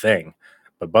does the thing,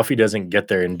 but Buffy doesn't get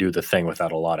there and do the thing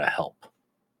without a lot of help.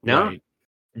 No. Right.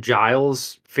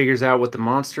 Giles figures out what the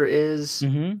monster is.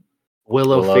 Mm-hmm.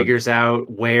 Willow figures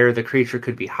out where the creature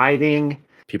could be hiding.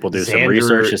 People do some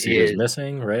research to see who's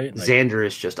missing, right? Like, Xander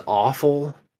is just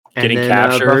awful. Getting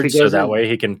captured so that way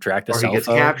he can track the cell phone. He gets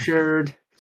captured.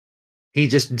 He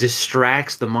just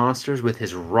distracts the monsters with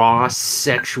his raw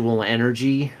sexual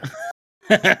energy.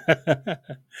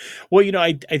 Well,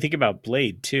 I think about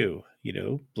Blade too.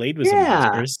 Blade was a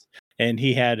monstrous, and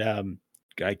he had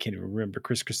I can't even remember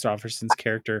Chris Christopherson's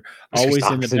character always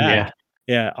in the back.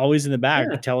 Yeah, always in the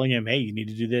back, telling him, "Hey, you need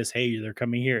to do this. Hey, they're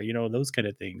coming here." Those kind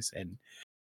of things, and.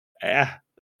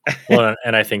 Well,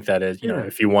 and I think that is,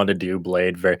 if you want to do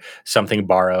Blade, something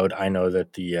borrowed. I know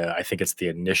that I think it's the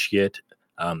Initiate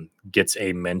gets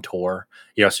a mentor,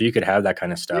 so you could have that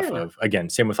kind of stuff. Of again,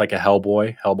 same with like a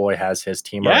Hellboy. Hellboy has his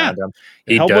team around him.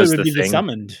 He does the thing. The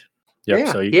summoned. Yep.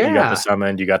 Yeah, so you got the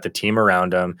summoned. You got the team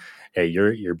around him. Hey,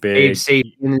 you're big.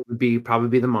 Sabian would probably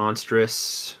be the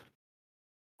monstrous.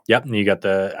 Yep, and you got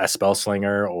a spell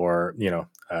slinger, or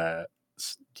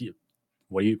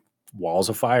walls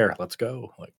of fire. Let's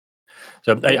go. Like,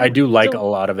 so I do like a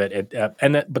lot of it.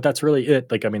 But that's really it.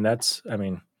 Like, that's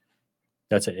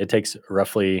it. It takes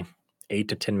roughly 8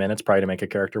 to 10 minutes probably to make a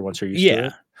character once you're used to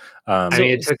it. I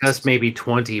mean, it took us maybe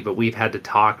 20, but we've had to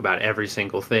talk about every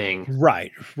single thing.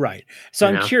 Right. So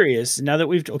I'm curious, now that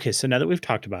we've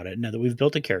talked about it, now that we've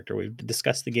built a character, we've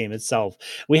discussed the game itself.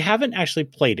 We haven't actually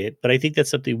played it, but I think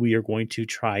that's something we are going to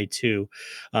try to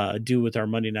do with our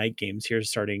Monday night games here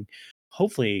starting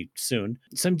hopefully soon.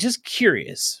 So I'm just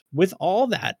curious, with all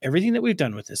that, everything that we've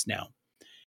done with this now,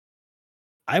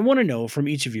 I want to know from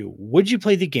each of you, would you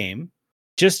play the game?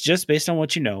 Just based on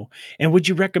what you know, and would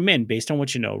you recommend, based on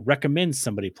what you know, recommend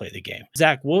somebody play the game?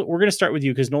 Zach, we're going to start with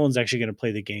you because Nolan's actually going to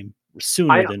play the game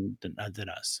sooner than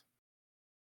us.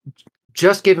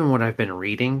 Just given what I've been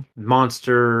reading,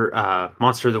 Monster of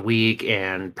the Week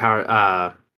and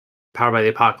Power by the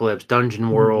Apocalypse,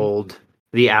 Dungeon World,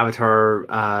 the Avatar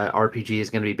RPG is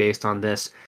going to be based on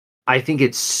this. I think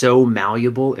it's so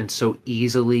malleable and so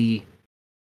easily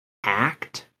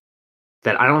hacked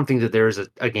that I don't think that there's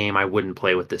a game I wouldn't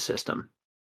play with this system.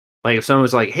 Like if someone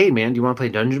was like, "Hey man, do you want to play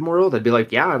Dungeon World?" I'd be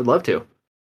like, "Yeah, I would love to."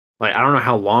 Like I don't know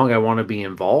how long I want to be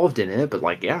involved in it, but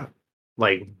like yeah,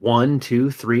 like 1, 2,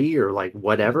 3, or like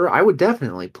whatever, I would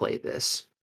definitely play this.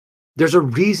 There's a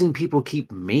reason people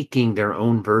keep making their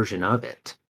own version of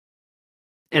it.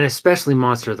 And especially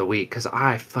Monster of the Week, because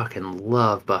I fucking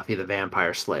love Buffy the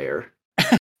Vampire Slayer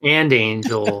and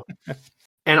Angel.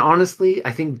 And honestly,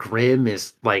 I think Grimm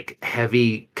is like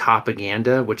heavy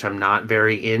propaganda, which I'm not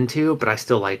very into, but I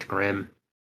still liked Grimm.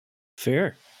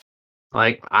 Fair.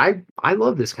 Like I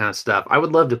love this kind of stuff. I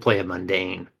would love to play a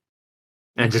mundane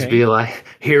and just be like,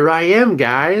 "Here I am,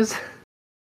 guys.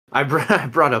 I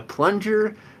brought a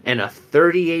plunger and a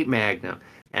 38 Magnum,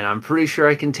 and I'm pretty sure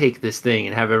I can take this thing,"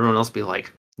 and have everyone else be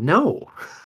like, "No."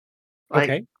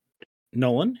 Okay.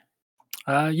 Nolan?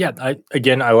 Yeah,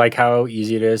 I like how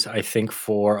easy it is. I think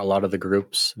for a lot of the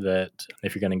groups that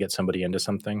if you're going to get somebody into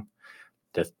something,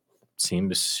 that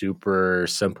seems super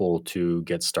simple to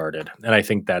get started. And I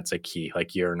think that's a key.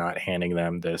 Like you're not handing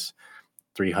them this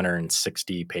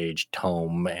 360 page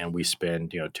tome and we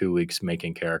spend 2 weeks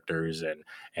making characters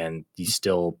and you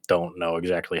still don't know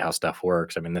exactly how stuff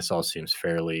works. I mean, this all seems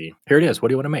fairly, here it is, what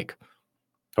do you want to make?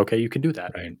 Okay, you can do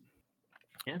that. Right.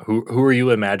 Yeah. Who are you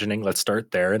imagining? Let's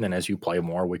start there, and then as you play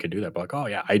more, we could do that. But like, oh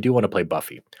yeah, I do want to play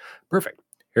Buffy. Perfect.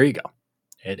 Here you go.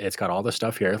 It's got all the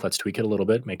stuff here. Let's tweak it a little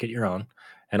bit, make it your own,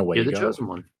 and away you go. You're the chosen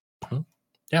one. Mm-hmm.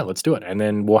 Yeah, let's do it. And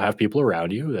then we'll have people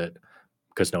around you that,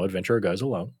 because no adventurer goes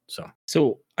alone.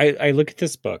 So I look at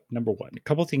this book. Number one, a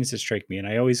couple things that strike me, and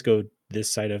I always go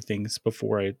this side of things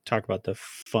before I talk about the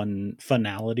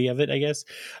funality of it. I guess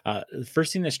the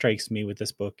first thing that strikes me with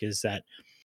this book is that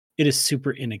it is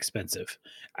super inexpensive.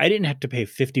 I didn't have to pay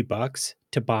 $50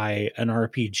 to buy an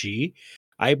RPG.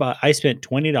 I spent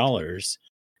 $20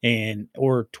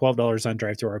 or $12 on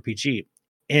DriveThru RPG.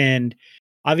 And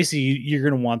obviously you're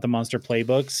going to want the monster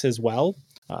playbooks as well,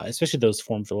 especially those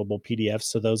form fillable PDFs.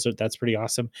 So that's pretty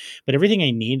awesome. But everything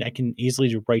I need, I can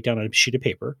easily write down on a sheet of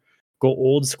paper, go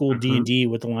old school D&D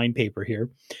with the line paper here,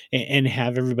 and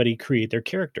have everybody create their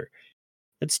character.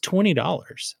 That's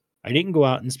 $20. I didn't go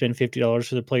out and spend $50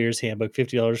 for the player's handbook,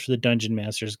 $50 for the dungeon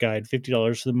master's guide,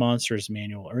 $50 for the monsters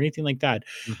manual, or anything like that.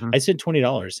 I spent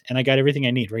 $20 and I got everything I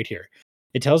need right here.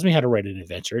 It tells me how to write an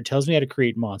adventure. It tells me how to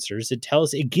create monsters.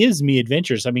 It gives me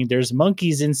adventures. I mean, there's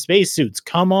monkeys in spacesuits.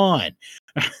 Come on.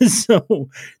 So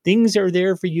things are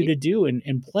there for you to do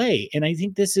and play. And I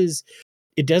think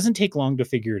it doesn't take long to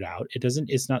figure it out.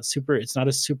 It's not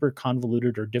a super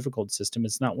convoluted or difficult system.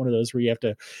 It's not one of those where you have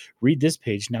to read this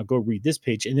page, now go read this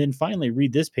page, and then finally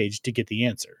read this page to get the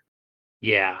answer.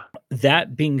 Yeah.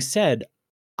 That being said,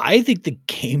 I think the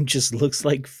game just looks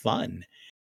like fun.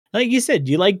 Like you said,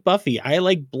 you like Buffy. I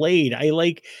like Blade. I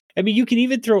mean, you can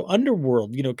even throw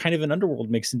Underworld, kind of an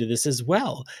Underworld mix into this as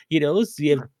well. So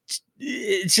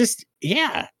it's just,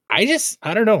 yeah. I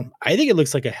don't know. I think it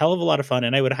looks like a hell of a lot of fun,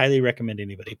 and I would highly recommend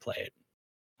anybody play it.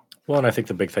 Well, and I think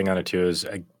the big thing on it too is,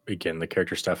 again, the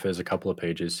character stuff is a couple of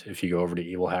pages. If you go over to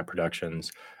Evil Hat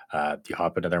Productions, you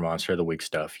hop into their Monster of the Week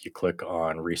stuff, you click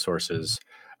on resources,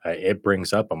 it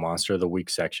brings up a Monster of the Week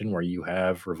section where you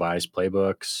have revised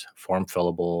playbooks, form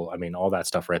fillable, I mean, all that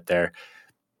stuff right there.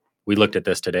 We looked at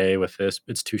this today with this.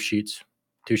 It's 2 sheets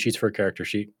for a character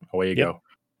sheet. Away you go.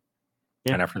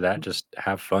 Yeah. And after that, just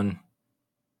have fun.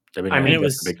 I mean, it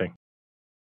was a big thing.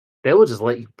 They will just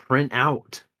let you print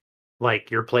out like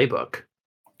your playbook.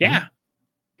 Yeah.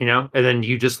 And then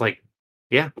you just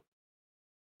you're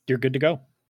good to go.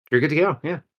 You're good to go.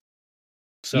 Yeah.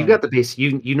 So you got the base,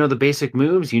 you know the basic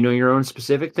moves, you know your own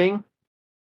specific thing.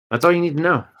 That's all you need to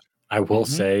know. I will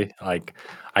say, like,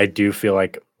 I do feel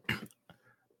like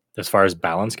as far as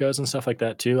balance goes and stuff like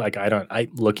that too, like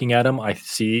looking at them, I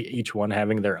see each one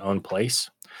having their own place.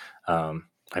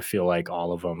 I feel like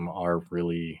all of them are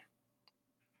really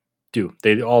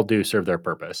they all do serve their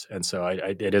purpose. And so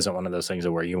it isn't one of those things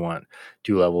where you want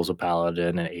 2 levels of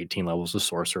paladin and 18 levels of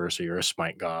sorcerer, so you're a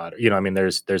smite god. I mean,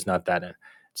 there's not that.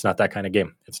 It's not that kind of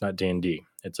game. It's not D&D.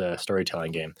 It's a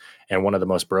storytelling game. And one of the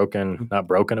most not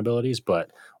broken abilities,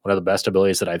 but one of the best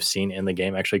abilities that I've seen in the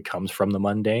game actually comes from the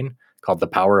mundane, called the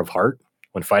Power of Heart.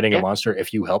 When fighting a monster,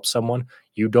 if you help someone,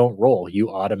 you don't roll. You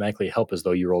automatically help as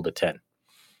though you rolled a 10.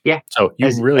 Yeah. So you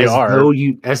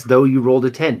as though you rolled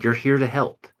a 10. You're here to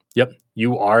help. Yep.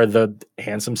 You are the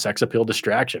handsome sex appeal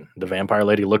distraction. The vampire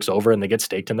lady looks over and they get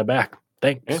staked in the back.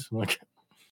 Thanks. Yeah. Like,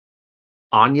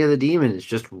 Anya the demon is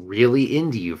just really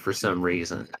into you for some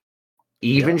reason.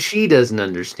 Even she doesn't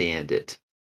understand it.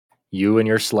 You and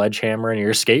your sledgehammer and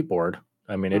your skateboard.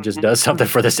 I mean, it just does something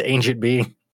for this ancient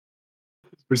being.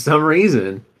 For some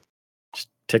reason. Just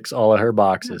ticks all of her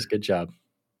boxes. Good job.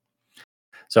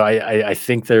 So I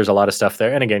think there's a lot of stuff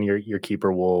there. And again, your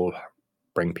keeper will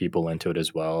bring people into it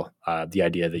as well. The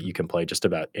idea that you can play just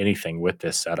about anything with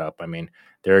this setup. I mean,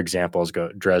 their examples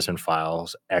go Dresden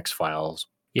Files, X-Files,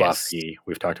 Buffy.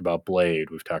 We've talked about Blade.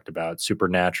 We've talked about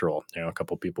Supernatural. A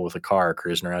couple people with a car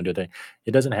cruising around today.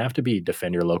 It doesn't have to be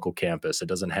defend your local campus. It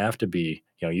doesn't have to be,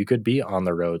 you could be on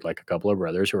the road like a couple of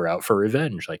brothers who are out for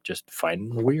revenge, like just fighting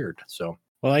the weird. So,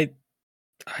 well, I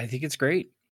think it's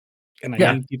great. And I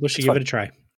think people should give it a try.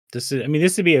 This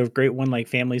would be a great one, like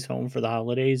family's home for the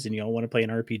holidays, and you all want to play an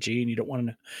RPG, and you don't want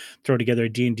to throw together a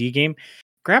D&D game.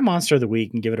 Grab Monster of the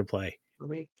Week and give it a play.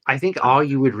 I think all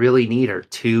you would really need are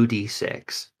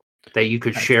 2d6 that you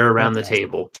could share around the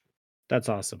table. That's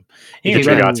awesome. And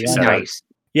dice.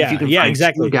 Yeah,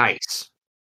 exactly. 2 dice.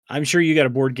 I'm sure you got a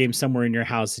board game somewhere in your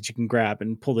house that you can grab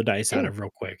and pull the dice out of real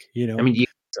quick. I mean,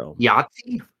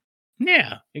 Yahtzee.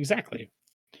 Yeah, exactly.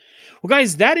 Well,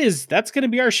 guys, that's going to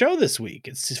be our show this week.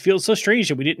 It feels so strange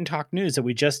that we didn't talk news, that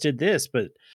we just did this, but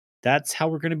that's how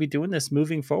we're going to be doing this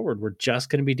moving forward. We're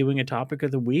just going to be doing a topic of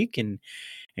the week and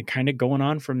kind of going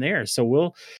on from there. So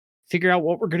we'll figure out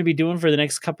what we're going to be doing for the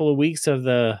next couple of weeks of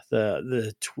the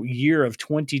year of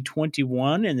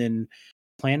 2021, and then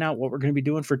plan out what we're going to be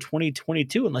doing for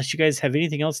 2022, unless you guys have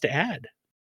anything else to add.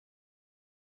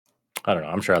 I don't know.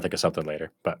 I'm sure I'll think of something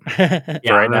later, but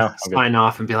right now, sign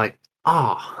off and be like,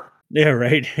 yeah,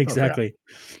 right. Exactly.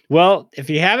 Well, if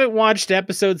you haven't watched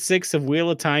episode 6 of Wheel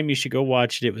of Time, you should go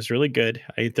watch it. It was really good.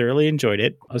 I thoroughly enjoyed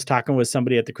it. I was talking with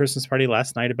somebody at the Christmas party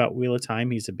last night about Wheel of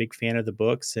Time. He's a big fan of the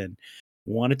books and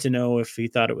wanted to know if I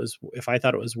thought it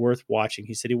was worth watching.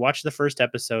 He said he watched the first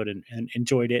episode and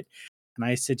enjoyed it. And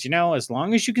I said, as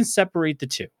long as you can separate the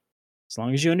two, as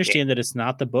long as you understand that it's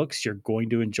not the books, you're going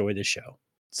to enjoy the show.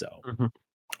 So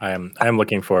I am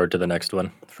looking forward to the next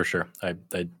one for sure.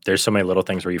 There's so many little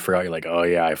things where you forgot. You're like, oh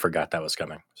yeah, I forgot that was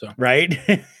coming. So right,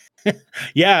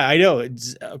 yeah, I know.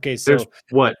 It's okay. So there's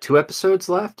what 2 episodes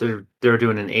left? Or they're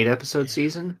doing an 8-episode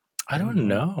season? I don't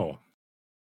know.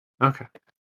 Okay,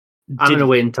 I'm gonna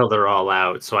wait until they're all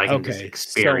out so I can just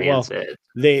experience it.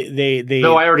 They.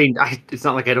 No, it's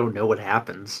not like I don't know what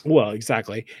happens. Well,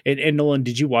 exactly. And Nolan,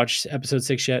 did you watch episode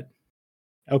 6 yet?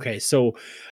 Okay, so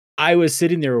I was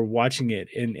sitting there watching it,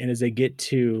 and as they get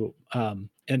to and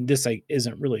this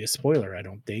isn't really a spoiler, I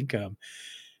don't think.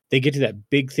 They get to that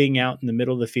big thing out in the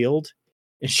middle of the field,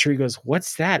 and Sheree goes,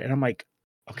 "What's that?" And I'm like,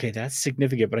 "Okay, that's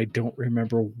significant, but I don't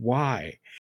remember why."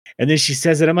 And then she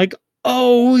says it, I'm like,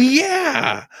 "Oh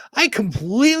yeah, I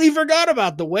completely forgot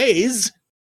about the ways."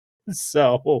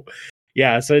 So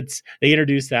yeah, so they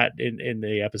introduced that in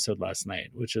the episode last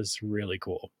night, which is really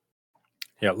cool.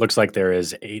 Yeah, it looks like there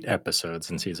is 8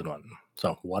 episodes in season 1.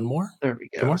 So 1 more? There we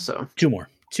go. So 2 more.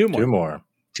 2 more.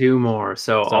 2 more.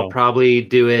 So I'll probably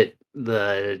do it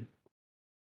the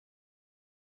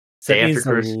day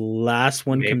after the last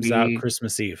one comes out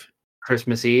Christmas Eve.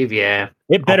 Christmas Eve, yeah.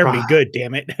 It better be good,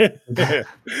 damn it.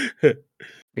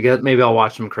 Maybe I'll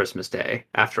watch them Christmas Day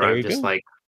after I'm just like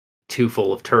too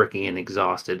full of turkey and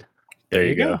exhausted. There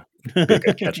you go.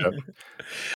 Good catch up.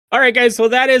 All right, guys. Well,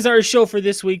 that is our show for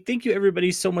this week. Thank you,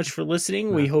 everybody, so much for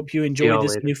listening. We hope you enjoyed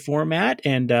this new format.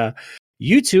 And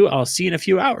you two, I'll see you in a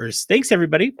few hours. Thanks,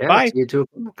 everybody. Bye. See you too.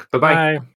 Bye-bye. Bye.